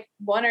with like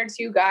one or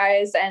two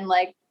guys, and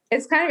like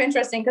it's kind of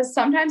interesting because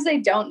sometimes they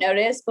don't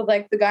notice, but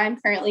like the guy I'm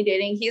currently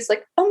dating, he's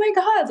like, oh my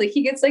God, like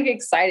he gets like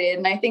excited.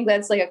 And I think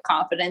that's like a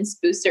confidence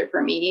booster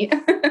for me.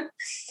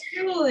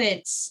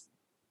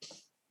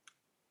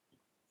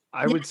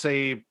 I would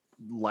say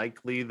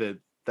likely that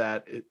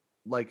it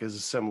like is a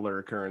similar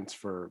occurrence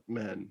for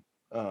men.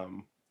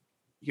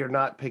 You're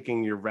not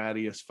picking your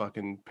rattiest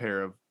fucking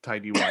pair of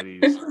tidy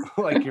whities.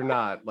 Like you're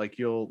not like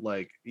you'll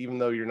like even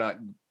though you're not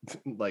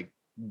like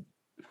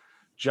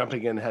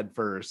jumping in head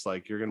first,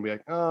 like you're gonna be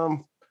like,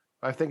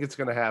 I think it's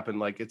gonna happen.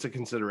 Like it's a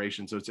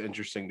consideration, so it's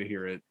interesting to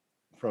hear it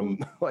from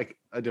like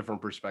a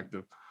different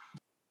perspective.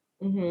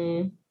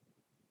 Mm-hmm.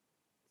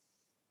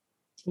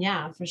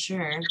 Yeah, for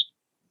sure.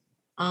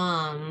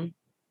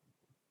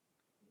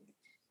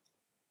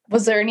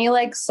 Was there any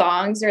like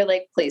songs or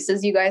like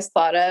places you guys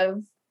thought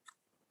of?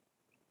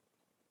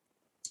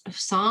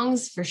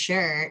 Songs for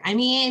sure. I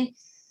mean,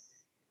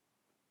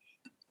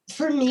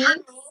 for me,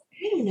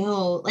 I don't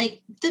know.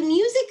 Like the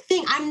music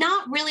thing, I'm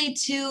not really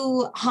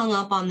too hung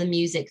up on the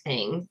music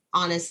thing,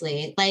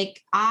 honestly.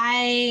 Like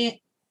I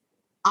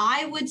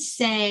would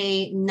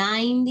say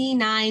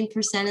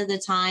 99% of the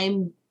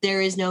time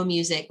there is no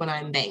music when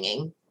I'm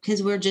banging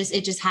because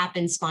it just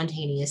happens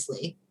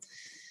spontaneously,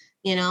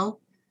 you know?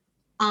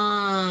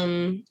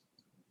 Um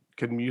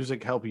Can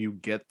music help you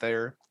get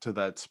there to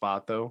that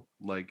spot though?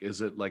 Like,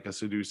 is it like a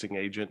seducing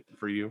agent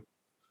for you?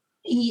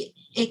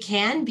 it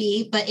can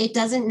be, but it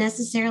doesn't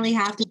necessarily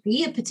have to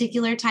be a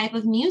particular type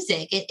of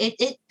music.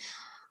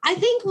 I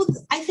think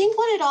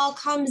what it all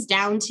comes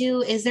down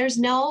to is there's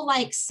no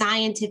like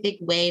scientific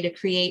way to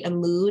create a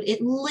mood.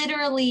 It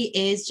literally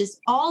is just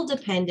all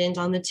dependent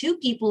on the two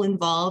people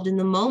involved in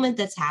the moment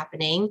that's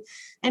happening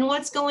and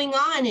what's going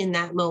on in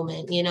that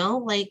moment, you know?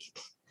 Like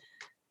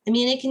I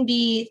mean, it can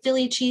be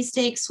Philly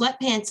cheesesteak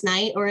sweatpants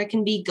night, or it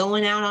can be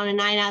going out on a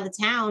night out of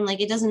town.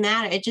 Like, it doesn't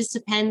matter. It just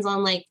depends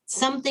on like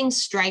something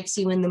strikes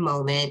you in the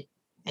moment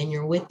and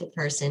you're with the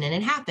person and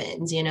it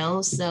happens, you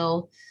know?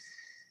 So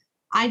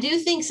I do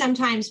think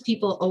sometimes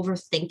people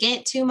overthink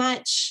it too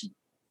much.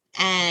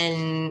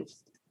 And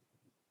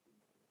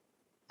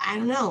I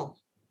don't know.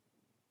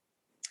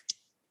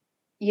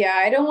 Yeah,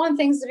 I don't want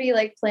things to be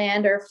like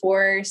planned or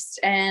forced.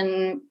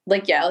 And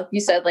like, yeah, like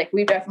you said, like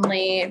we've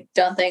definitely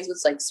done things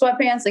with like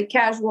sweatpants, like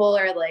casual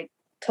or like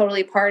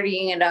totally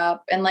partying it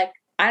up. And like,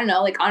 I don't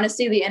know, like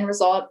honestly, the end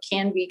result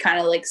can be kind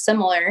of like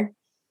similar.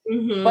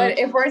 Mhm. But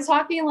if we're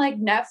talking like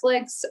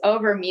Netflix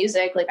over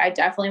music, like I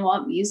definitely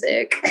want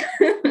music.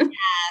 Yeah,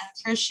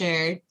 for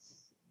sure.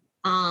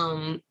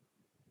 But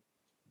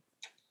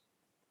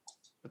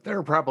there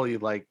are probably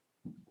like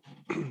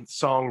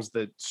songs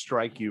that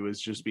strike you as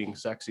just being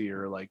sexy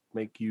or like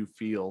make you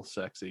feel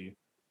sexy.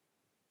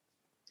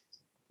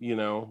 You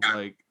know,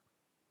 like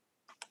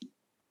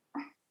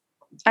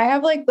I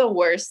have like the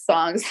worst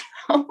songs.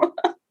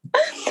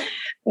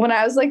 When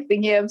I was like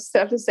thinking of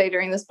stuff to say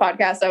during this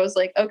podcast, I was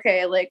like,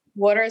 okay, like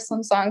what are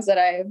some songs that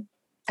I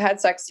had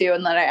sex to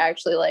and that I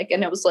actually like?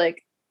 And it was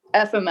like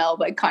FML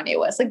by Kanye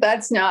West. Like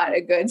that's not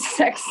a good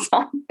sex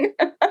song.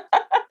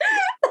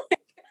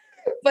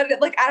 But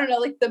like I don't know,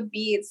 like the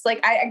beats.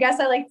 Like I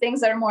guess I like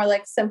things that are more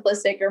like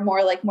simplistic or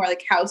more like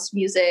house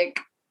music,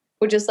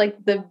 with just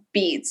like the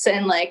beats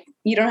and like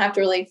you don't have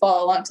to really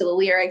follow along to the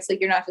lyrics.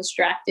 Like you're not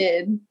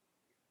distracted.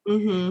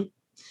 Mm-hmm.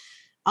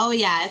 Oh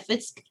yeah,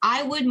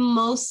 I would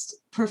most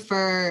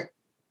prefer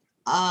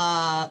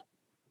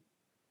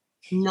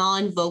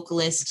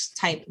non-vocalist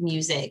type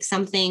music,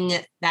 something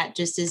that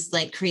just is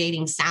like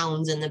creating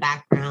sounds in the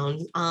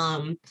background.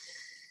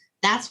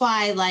 That's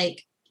why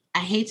like I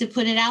hate to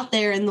put it out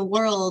there in the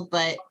world,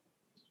 but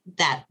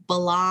that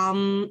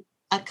Balam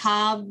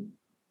Akab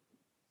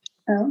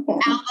album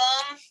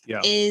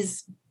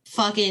is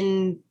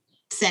fucking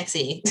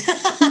sexy.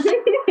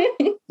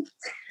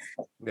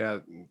 Yeah,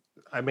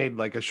 I made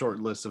like a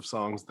short list of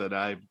songs that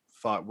I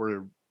thought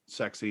were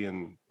sexy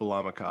and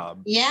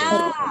Balamakab.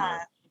 Yeah.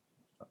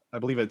 I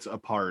believe it's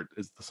Apart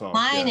is the song.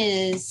 Mine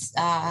is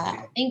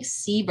I think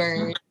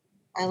Seabird.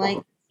 I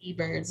like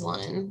Seabird's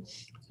one.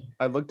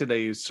 I looked at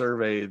a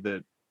survey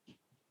that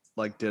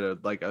like did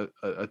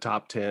a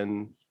top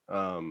 10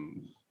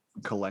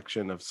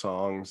 collection of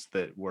songs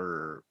that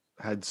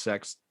had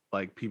sex,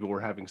 like people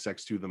were having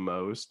sex to the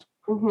most.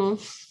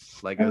 Mm-hmm.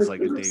 Like as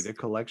like a data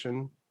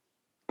collection.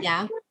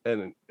 Yeah.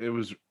 And it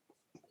was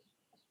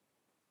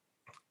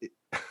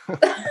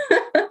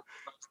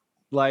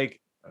like,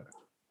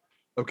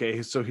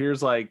 okay, so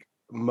here's like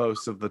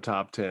most of the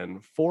top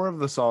 10. 4 of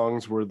the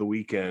songs were The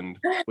Weeknd,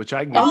 which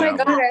I can get oh my down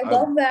god, with. I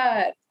love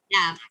that.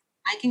 Yeah,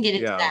 I can get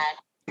into that.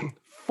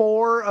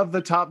 4 of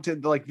the top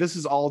 10, like this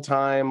is all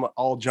time,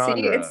 all genre.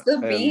 See, it's the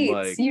beats.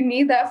 Like, you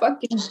need that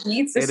fucking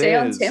beats to stay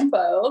on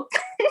tempo.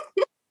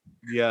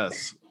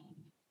 Yes,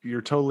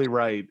 you're totally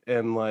right.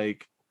 And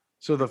like,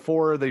 so the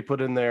 4 they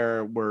put in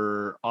there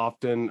were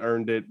Often,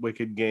 Earned It,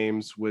 Wicked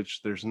Games,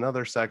 which there's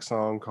another sex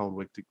song called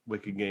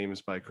Wicked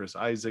Games by Chris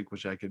Isaak,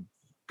 which I could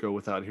go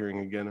without hearing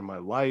again in my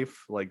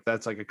life. Like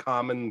that's like a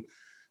common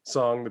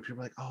song that people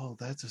are like, oh,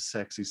 that's a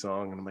sexy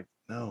song. And I'm like,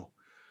 no.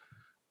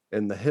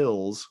 And The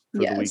Hills for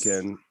The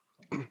Weeknd.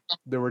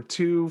 There were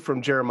 2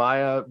 from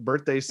Jeremiah,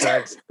 Birthday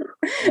Sex.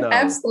 No.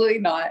 Absolutely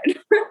not.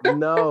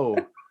 No.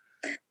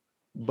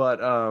 But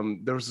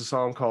there was a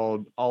song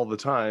called All the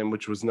Time,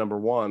 which was number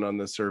 1 on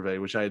this survey,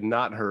 which I had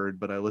not heard,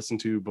 but I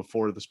listened to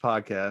before this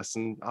podcast,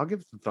 and I'll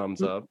give it the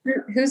thumbs up.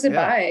 Who's it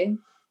by?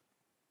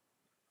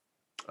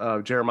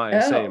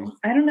 Jeremiah, same.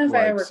 I don't know if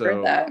I ever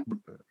heard that.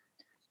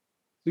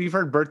 You've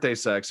heard Birthday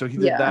Sex. So he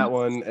did that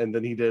one, and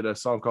then he did a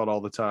song called All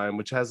the Time,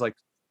 which has like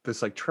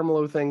this like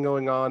tremolo thing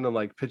going on and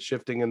like pitch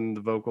shifting in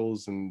the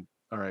vocals. And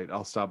all right,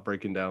 I'll stop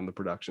breaking down the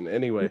production.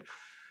 Anyway,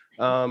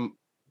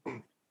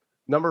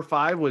 number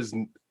 5 was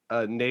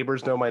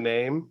Neighbors Know My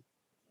Name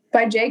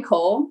by J.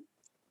 Cole.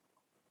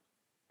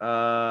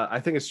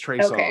 I think it's Trey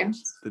Songz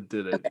that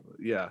did it. Okay.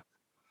 Yeah.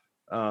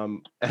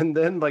 And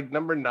then like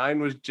number 9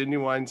 was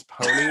Genuine's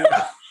Pony.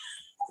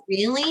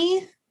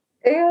 Really?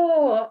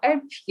 Ew,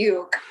 I'd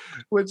puke.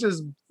 which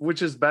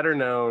is better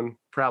known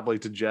probably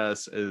to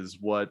Jess is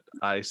what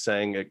I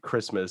sang at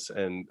Christmas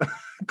in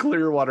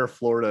Clearwater,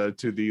 Florida,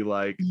 to the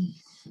like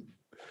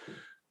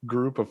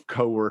group of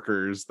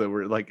coworkers that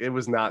were like, it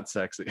was not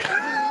sexy.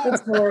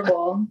 That's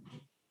horrible.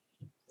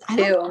 I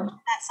don't Ew. think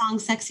that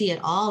song's sexy at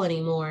all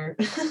anymore.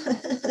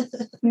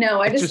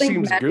 No, I It just just think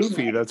seems Magic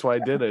goofy. Mike- That's why I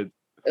did it.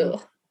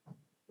 Ugh.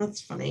 That's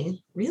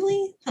funny.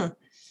 Really? Huh.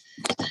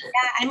 Yeah,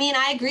 I mean,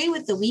 I agree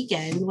with The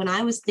Weeknd. When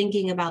I was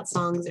thinking about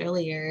songs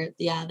earlier,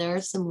 yeah, there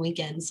are some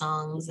Weeknd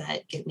songs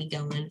that get me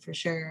going for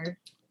sure.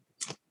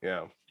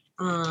 Yeah.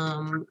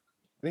 Um,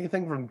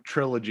 Anything from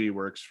Trilogy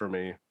works for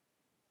me.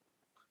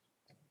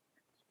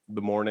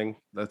 The Morning,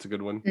 that's a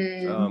good one.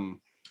 Mm.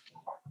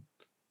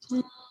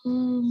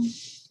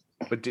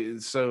 But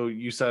so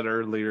you said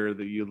earlier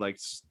that you like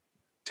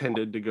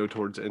tended to go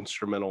towards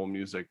instrumental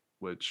music,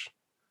 which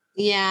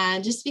yeah,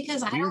 just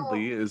because I don't.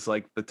 weirdly is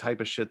like the type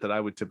of shit that I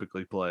would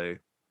typically play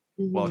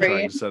while Mhm. Right.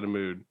 trying to set a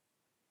mood.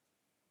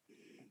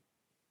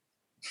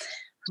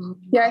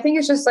 Yeah, I think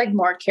it's just like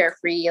more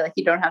carefree. Like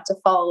you don't have to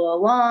follow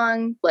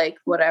along, like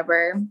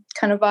whatever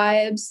kind of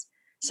vibes.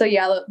 So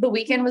yeah, The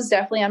Weeknd was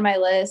definitely on my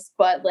list.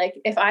 But like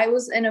if I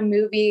was in a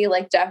movie,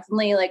 like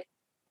definitely like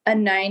a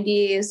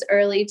 90s,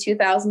 early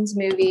 2000s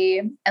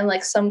movie, and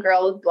like some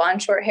girl with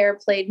blonde short hair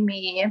played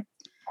me,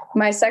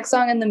 my sex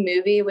song in the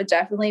movie would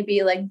definitely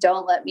be like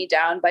Don't Let Me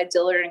Down by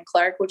Dillard and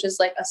Clark, which is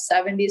like a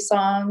 70s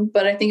song,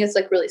 but I think it's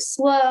like really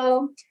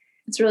slow.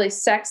 It's really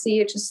sexy.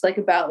 It's just like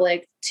about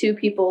like two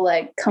people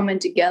like coming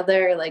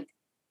together, like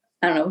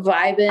I don't know,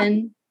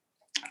 vibing.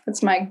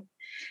 That's my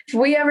if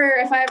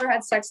I ever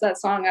had sex to that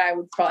song, I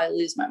would probably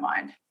lose my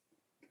mind.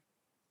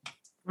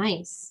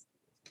 Nice.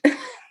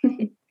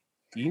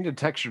 You need to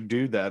text your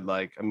dude that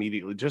like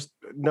immediately, just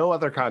no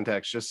other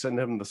context, just send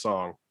him the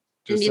song.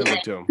 Just And be send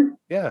it to him.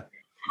 Yeah.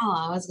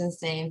 Oh, I was gonna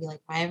say, and be like,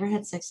 if I ever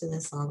had sex with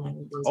this song, I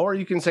would lose. Or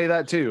you can say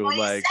that too. What he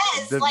Like,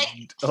 says,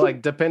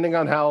 like depending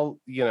on how,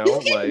 you know, You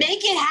can like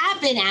make it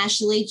happen,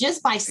 Ashley,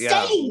 just by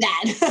Yeah. saying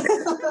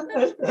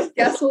that.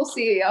 Guess we'll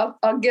see.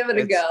 I'll give it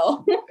a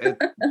go.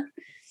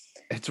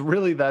 it's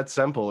really that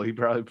simple. He'd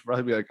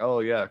probably be like, oh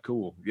yeah,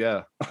 cool.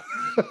 Yeah.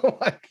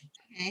 Like,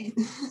 Okay.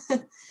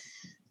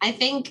 I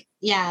think,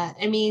 yeah,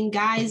 I mean,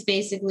 guys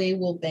basically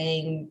will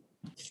bang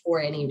for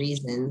any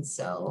reason.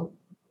 So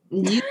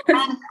you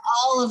have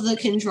all of the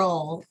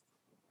control.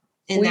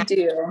 We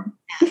do.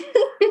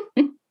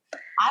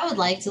 I would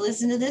like to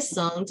listen to this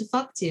song to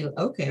fuck to.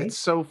 Okay. it's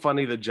so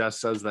funny that Jess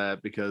says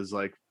that because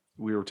like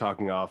we were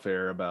talking off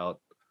air about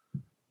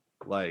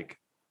like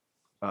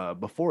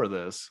before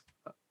this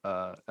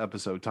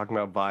episode talking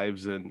about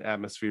vibes and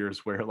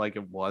atmospheres where like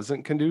it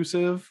wasn't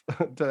conducive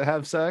to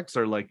have sex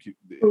or like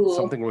Cool.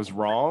 something was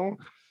wrong.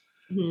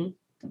 Mhm.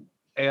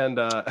 And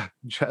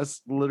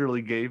Jess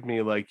literally gave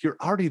me like, you're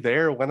already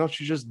there, why don't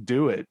you just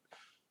do it?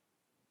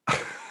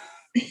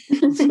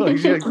 So like,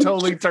 she like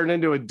totally turned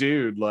into a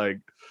dude. Like,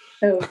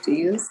 Oh,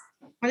 geez.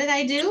 What did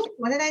I do?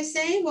 What did I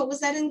say? What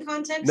was that in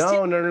context?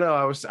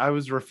 no. I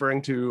was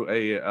referring to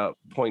a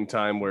point in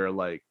time where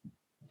like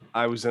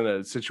I was in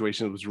a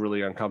situation that was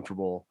really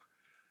uncomfortable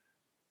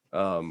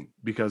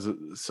because of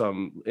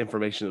some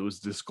information that was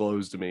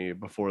disclosed to me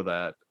before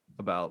that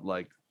about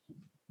like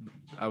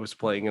I was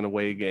playing an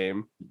away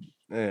game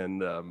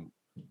and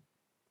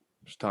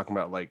just talking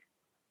about like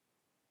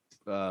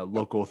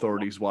local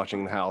authorities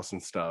watching the house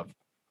and stuff.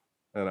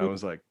 And I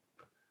was like,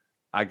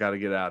 I got to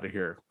get out of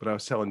here. But I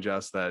was telling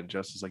Jess that, and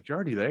Jess is like, you're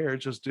already there.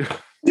 Just do.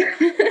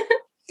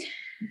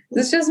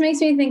 This just makes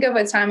me think of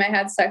a time I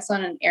had sex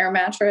on an air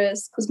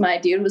mattress because my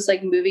dude was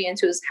like moving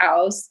into his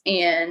house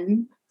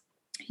and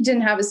he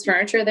didn't have his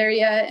furniture there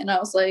yet. And I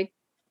was like,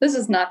 this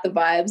is not the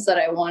vibes that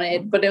I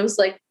wanted, but it was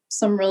like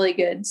some really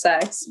good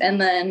sex. And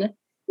then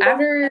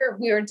after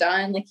we were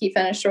done, like he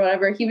finished or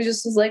whatever, he was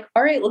just like,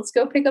 all right, let's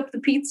go pick up the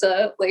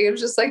pizza. Like it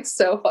was just like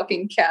so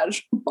fucking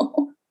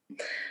casual.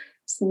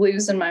 Just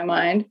losing my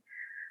mind.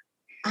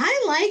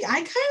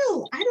 I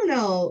don't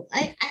know.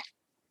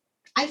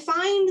 I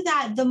find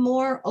that the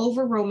more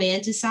over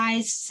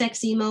romanticized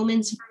sexy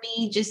moments for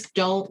me just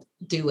don't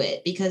do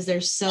it because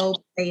they're so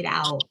played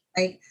out.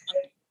 Like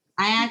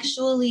I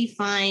actually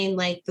find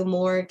like the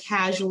more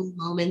casual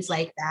moments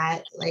like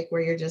that, like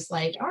where you're just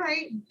like, all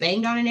right,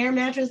 banged on an air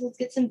mattress, let's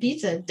get some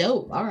pizza.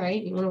 Dope. All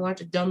right. You want to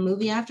watch a dumb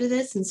movie after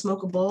this and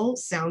smoke a bowl?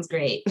 Sounds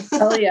great.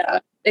 Oh yeah,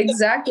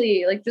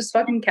 exactly. Like just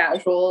fucking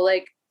casual.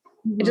 Like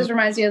it just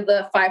reminds me of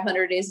the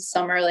 500 Days of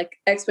Summer, like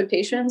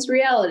expectations,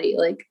 reality.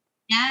 Like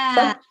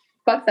Yeah.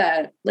 fuck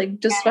that. Like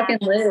just fucking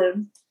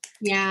live.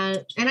 Yeah.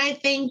 And I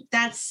think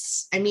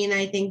that's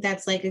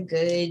like a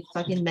good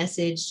fucking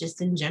message just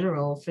in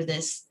general for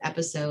this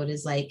episode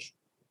is like,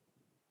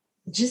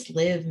 just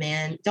live,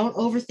 man. Don't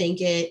overthink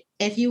it.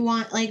 If you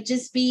want, like,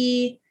 just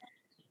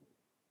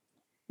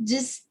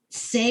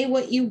say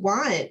what you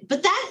want.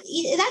 But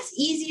that's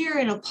easier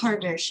in a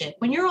partnership.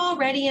 When you're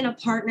already in a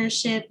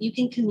partnership, you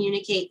can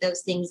communicate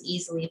those things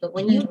easily. But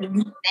when you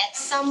met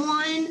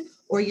someone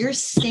or you're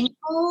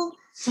single,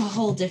 it's a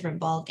whole different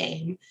ball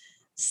game.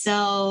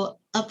 So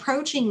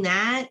approaching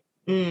that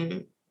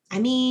I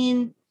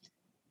mean,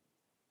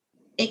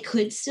 it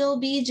could still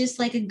be just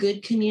like a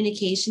good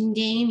communication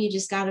game. You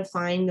just got to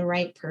find the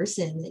right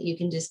person that you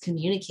can just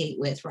communicate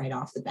with right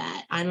off the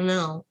bat. I don't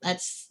know.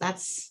 That's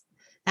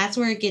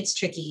where it gets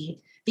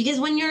tricky.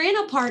 Because when you're in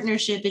a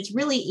partnership, it's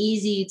really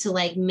easy to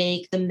like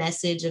make the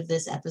message of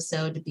this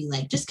episode to be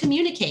like, just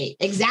communicate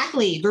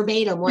exactly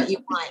verbatim what you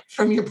want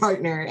from your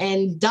partner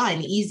and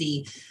done,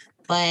 easy.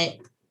 But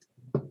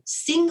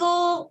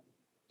single,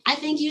 I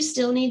think you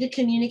still need to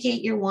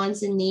communicate your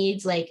wants and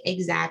needs like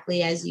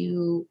exactly as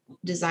you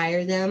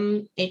desire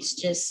them. It's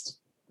just,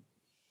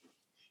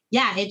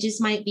 yeah, it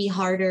just might be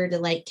harder to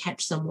like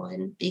catch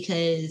someone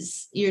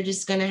because you're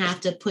just going to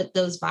have to put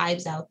those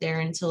vibes out there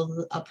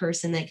until a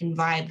person that can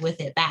vibe with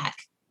it back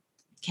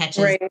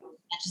catches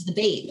the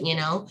bait, you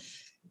know?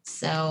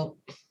 So,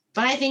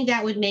 but I think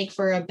that would make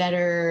for a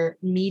better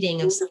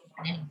meeting of someone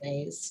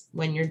anyways,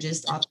 when you're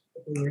just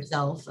authentically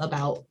yourself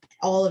about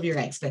all of your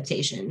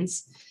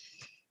expectations.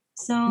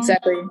 So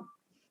Exactly.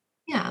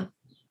 yeah.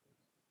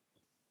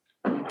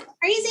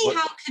 Crazy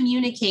how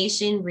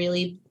communication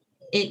really,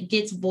 it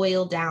gets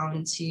boiled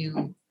down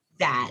to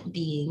that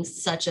being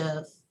such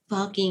a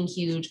fucking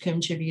huge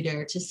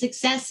contributor to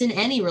success in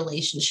any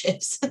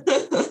relationships.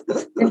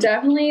 And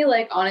definitely,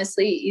 like,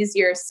 honestly,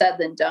 easier said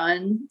than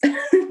done.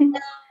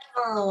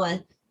 Oh,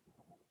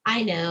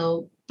 I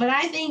know. But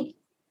I think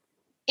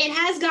it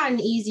has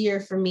gotten easier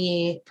for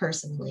me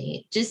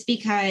personally, just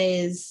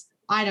because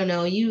I don't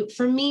know,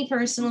 for me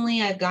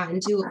personally, I've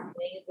gotten to a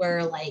point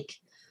where like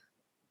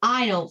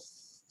I don't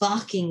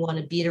fucking want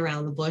to beat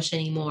around the bush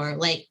anymore.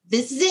 Like,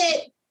 this is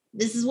it.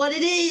 This is what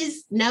it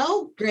is.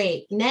 No,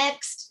 great.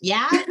 Next.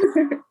 Yeah.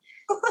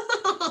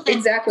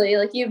 Exactly.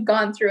 Like, you've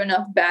gone through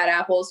enough bad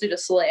apples to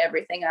just lay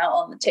everything out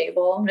on the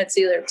table. And it's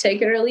either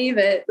take it or leave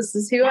it. This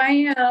is who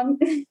I am.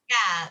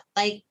 Yeah.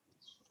 Like,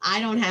 I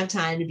don't have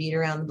time to beat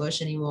around the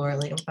bush anymore.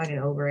 Like, I'm fucking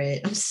over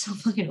it. I'm so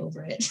fucking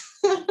over it.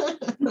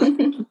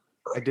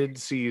 I did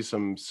see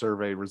some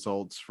survey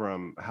results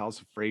from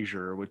House of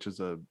Fraser, which is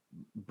a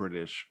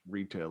British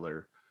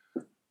retailer.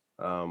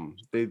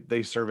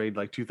 They surveyed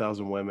like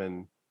 2,000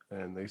 women,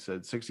 and they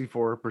said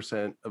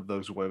 64% of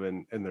those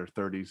women in their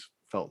 30s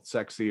felt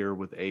sexier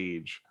with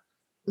age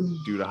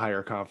due to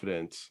higher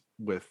confidence,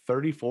 with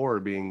 34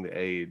 being the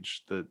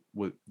age that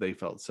they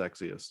felt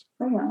sexiest.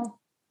 Oh, wow.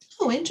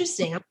 Oh,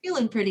 interesting. I'm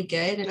feeling pretty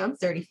good, and I'm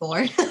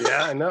 34.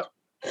 Yeah, I know.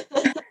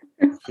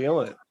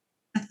 Feel it.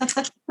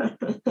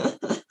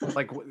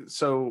 Like,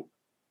 so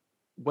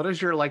what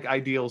is your like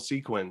ideal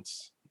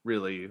sequence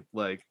really?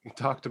 Like, you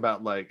talked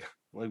about like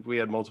we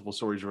had multiple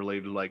stories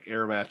related to like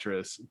air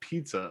mattress,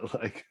 pizza,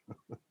 like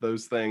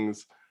those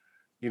things,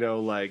 you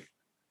know, like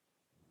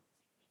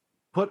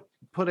put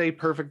a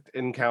perfect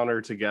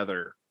encounter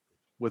together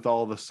with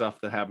all the stuff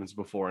that happens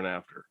before and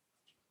after.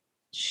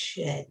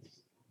 Shit.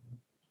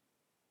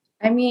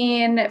 I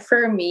mean,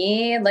 for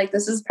me, like,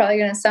 this is probably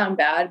going to sound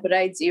bad, but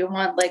I do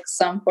want like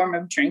some form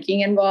of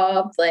drinking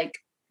involved. Like,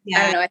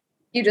 I don't know,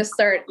 you just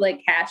start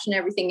like hashing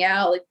everything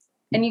out, like,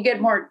 and you get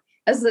more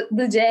as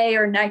the day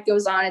or night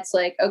goes on. It's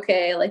like,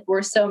 okay, like,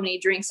 we're so many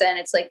drinks in,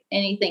 it's like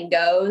anything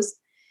goes.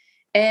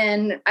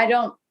 And I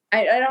don't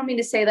mean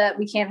to say that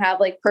we can't have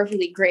like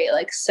perfectly great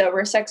like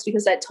sober sex,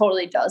 because that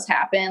totally does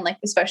happen, like,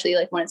 especially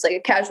like when it's like a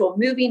casual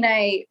movie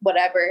night,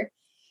 whatever.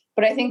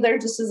 But I think there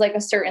just is like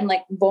a certain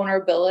like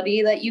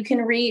vulnerability that you can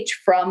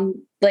reach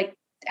from like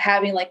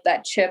having like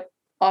that chip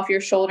off your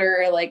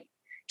shoulder, like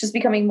just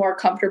becoming more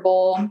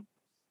comfortable,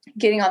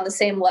 getting on the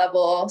same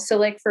level. So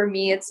like for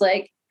me, it's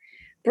like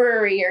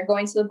brewery or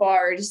going to the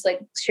bar, or just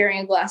like sharing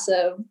a glass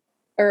of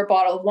or a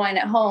bottle of wine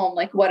at home,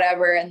 like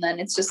whatever. And then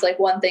it's just like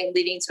one thing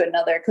leading to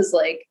another, because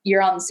like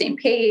you're on the same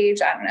page.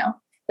 I don't know.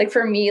 Like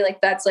for me, like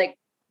that's like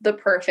the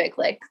perfect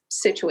like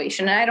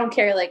situation. And I don't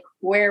care like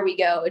where we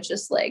go. It's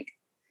just like,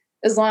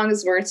 as long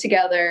as we're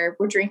together,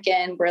 we're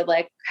drinking, we're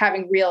like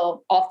having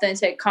real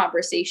authentic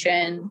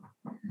conversation.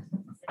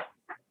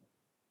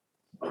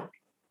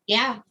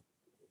 Yeah.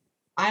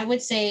 I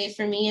would say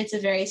for me, it's a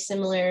very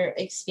similar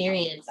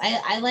experience.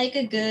 I like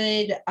a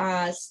good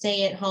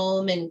stay at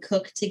home and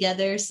cook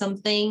together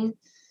something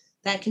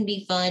that can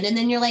be fun. And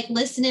then you're like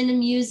listening to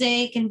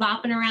music and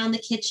bopping around the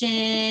kitchen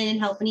and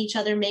helping each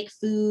other make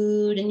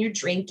food, and you're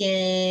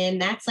drinking.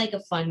 That's like a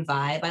fun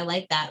vibe. I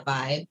like that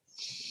vibe.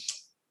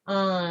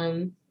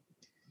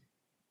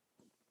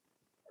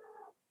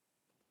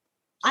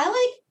 I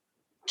like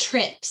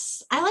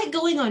trips. I like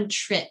going on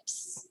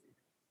trips.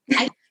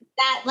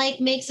 That like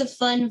makes a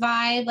fun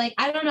vibe. Like,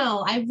 I don't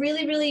know. I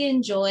really, really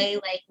enjoy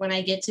like when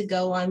I get to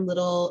go on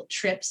little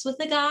trips with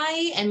a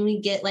guy and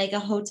we get like a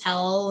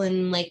hotel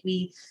and like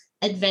we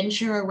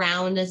adventure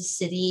around a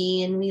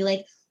city and we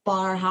like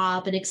bar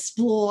hop and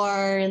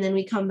explore, and then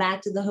we come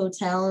back to the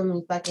hotel and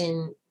we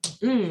fucking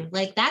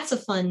like that's a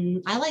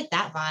fun, I like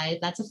that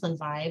vibe. That's a fun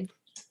vibe.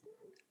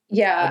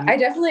 Yeah, I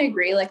definitely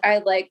agree. Like I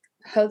like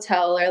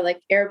hotel or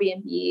like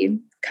Airbnb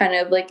kind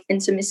of like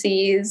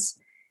intimacies.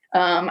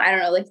 I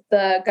don't know, like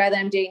the guy that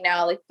I'm dating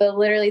now, like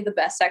literally the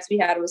best sex we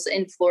had was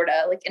in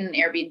Florida, like in an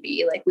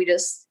Airbnb. Like we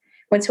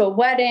went to a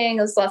wedding.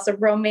 It was lots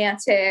of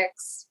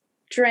romantics,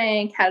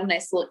 drank, had a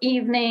nice little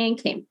evening,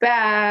 came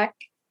back.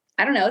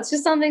 I don't know. It's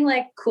just something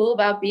like cool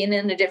about being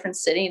in a different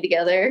city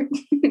together.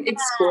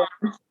 It's cool.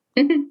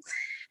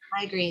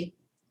 I agree.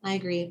 I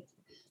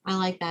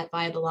like that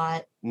vibe a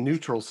lot.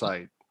 Neutral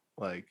site.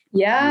 Like,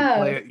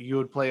 yeah, you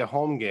would play a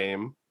home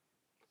game.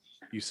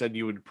 You said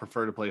you would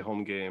prefer to play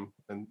home game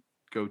and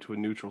go to a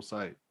neutral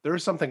site. There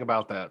is something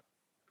about that,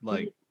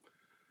 like,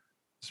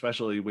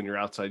 especially when you're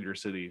outside your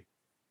city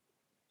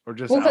or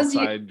just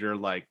outside your,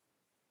 like,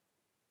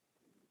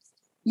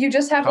 you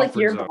just have like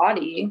your zone.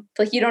 body.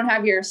 Like you don't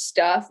have your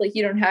stuff. Like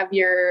you don't have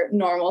your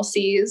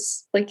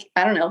normalcies. Like,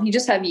 I don't know. You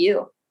just have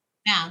you.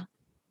 Yeah.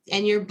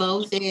 And you're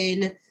both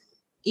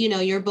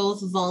you're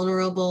both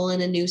vulnerable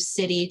in a new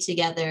city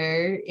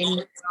together and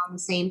you're on the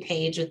same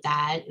page with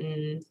that.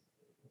 And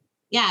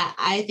yeah,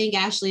 I think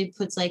Ashley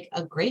puts like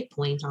a great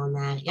point on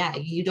that. Yeah.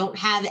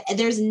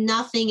 There's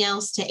nothing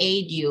else to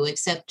aid you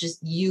except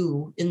just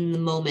you in the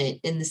moment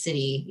in the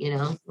city,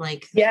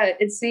 like. Yeah.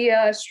 It's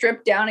the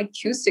stripped down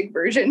acoustic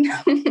version. You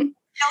don't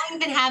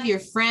even have your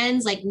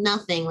friends, like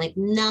nothing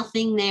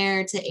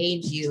there to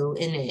aid you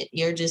in it.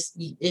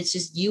 It's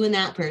just you and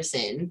that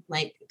person,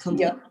 like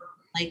completely. Yep.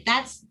 Like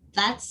that's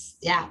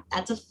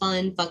a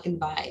fun fucking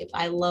vibe.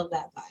 I love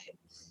that vibe.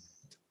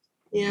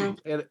 Yeah.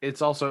 And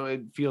it's also,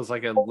 it feels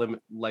like a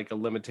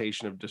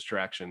limitation of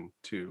distraction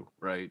too,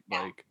 right?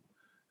 Yeah. Like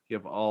you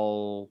have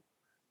all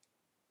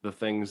the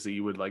things that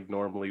you would like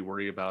normally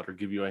worry about or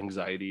give you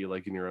anxiety,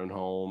 like in your own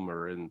home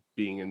or in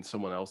being in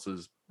someone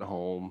else's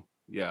home.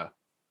 Yeah.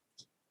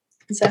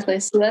 Exactly.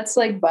 So that's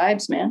like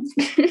vibes, man.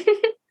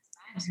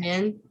 Vibes,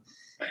 man.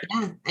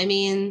 Yeah. I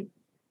mean,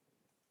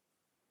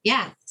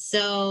 yeah.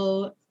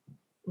 So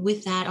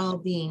with that all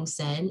being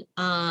said,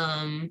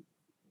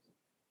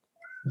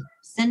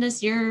 send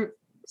us your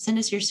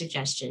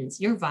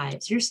suggestions, your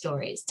vibes, your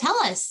stories. Tell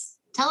us.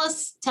 We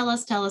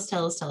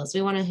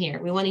want to hear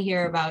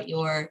about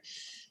your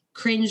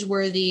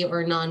cringeworthy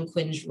or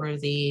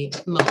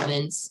non-cringeworthy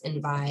moments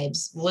and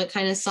vibes. What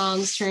kind of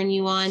songs turn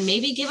you on?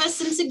 Maybe give us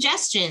some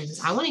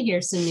suggestions. I want to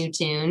hear some new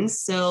tunes.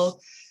 So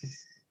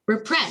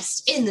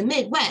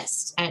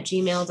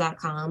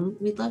repressedinthemidwest@gmail.com.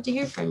 We'd love to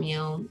hear from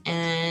you.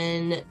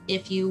 And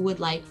if you would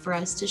like for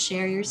us to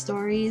share your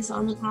stories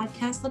on the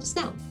podcast, let us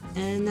know.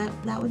 And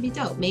that would be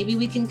dope. Maybe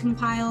we can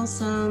compile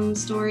some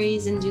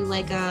stories and do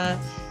like a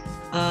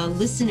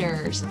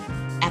listeners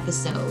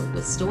episode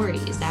with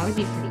stories. That would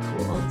be pretty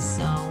cool.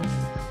 So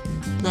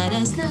let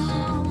us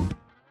know.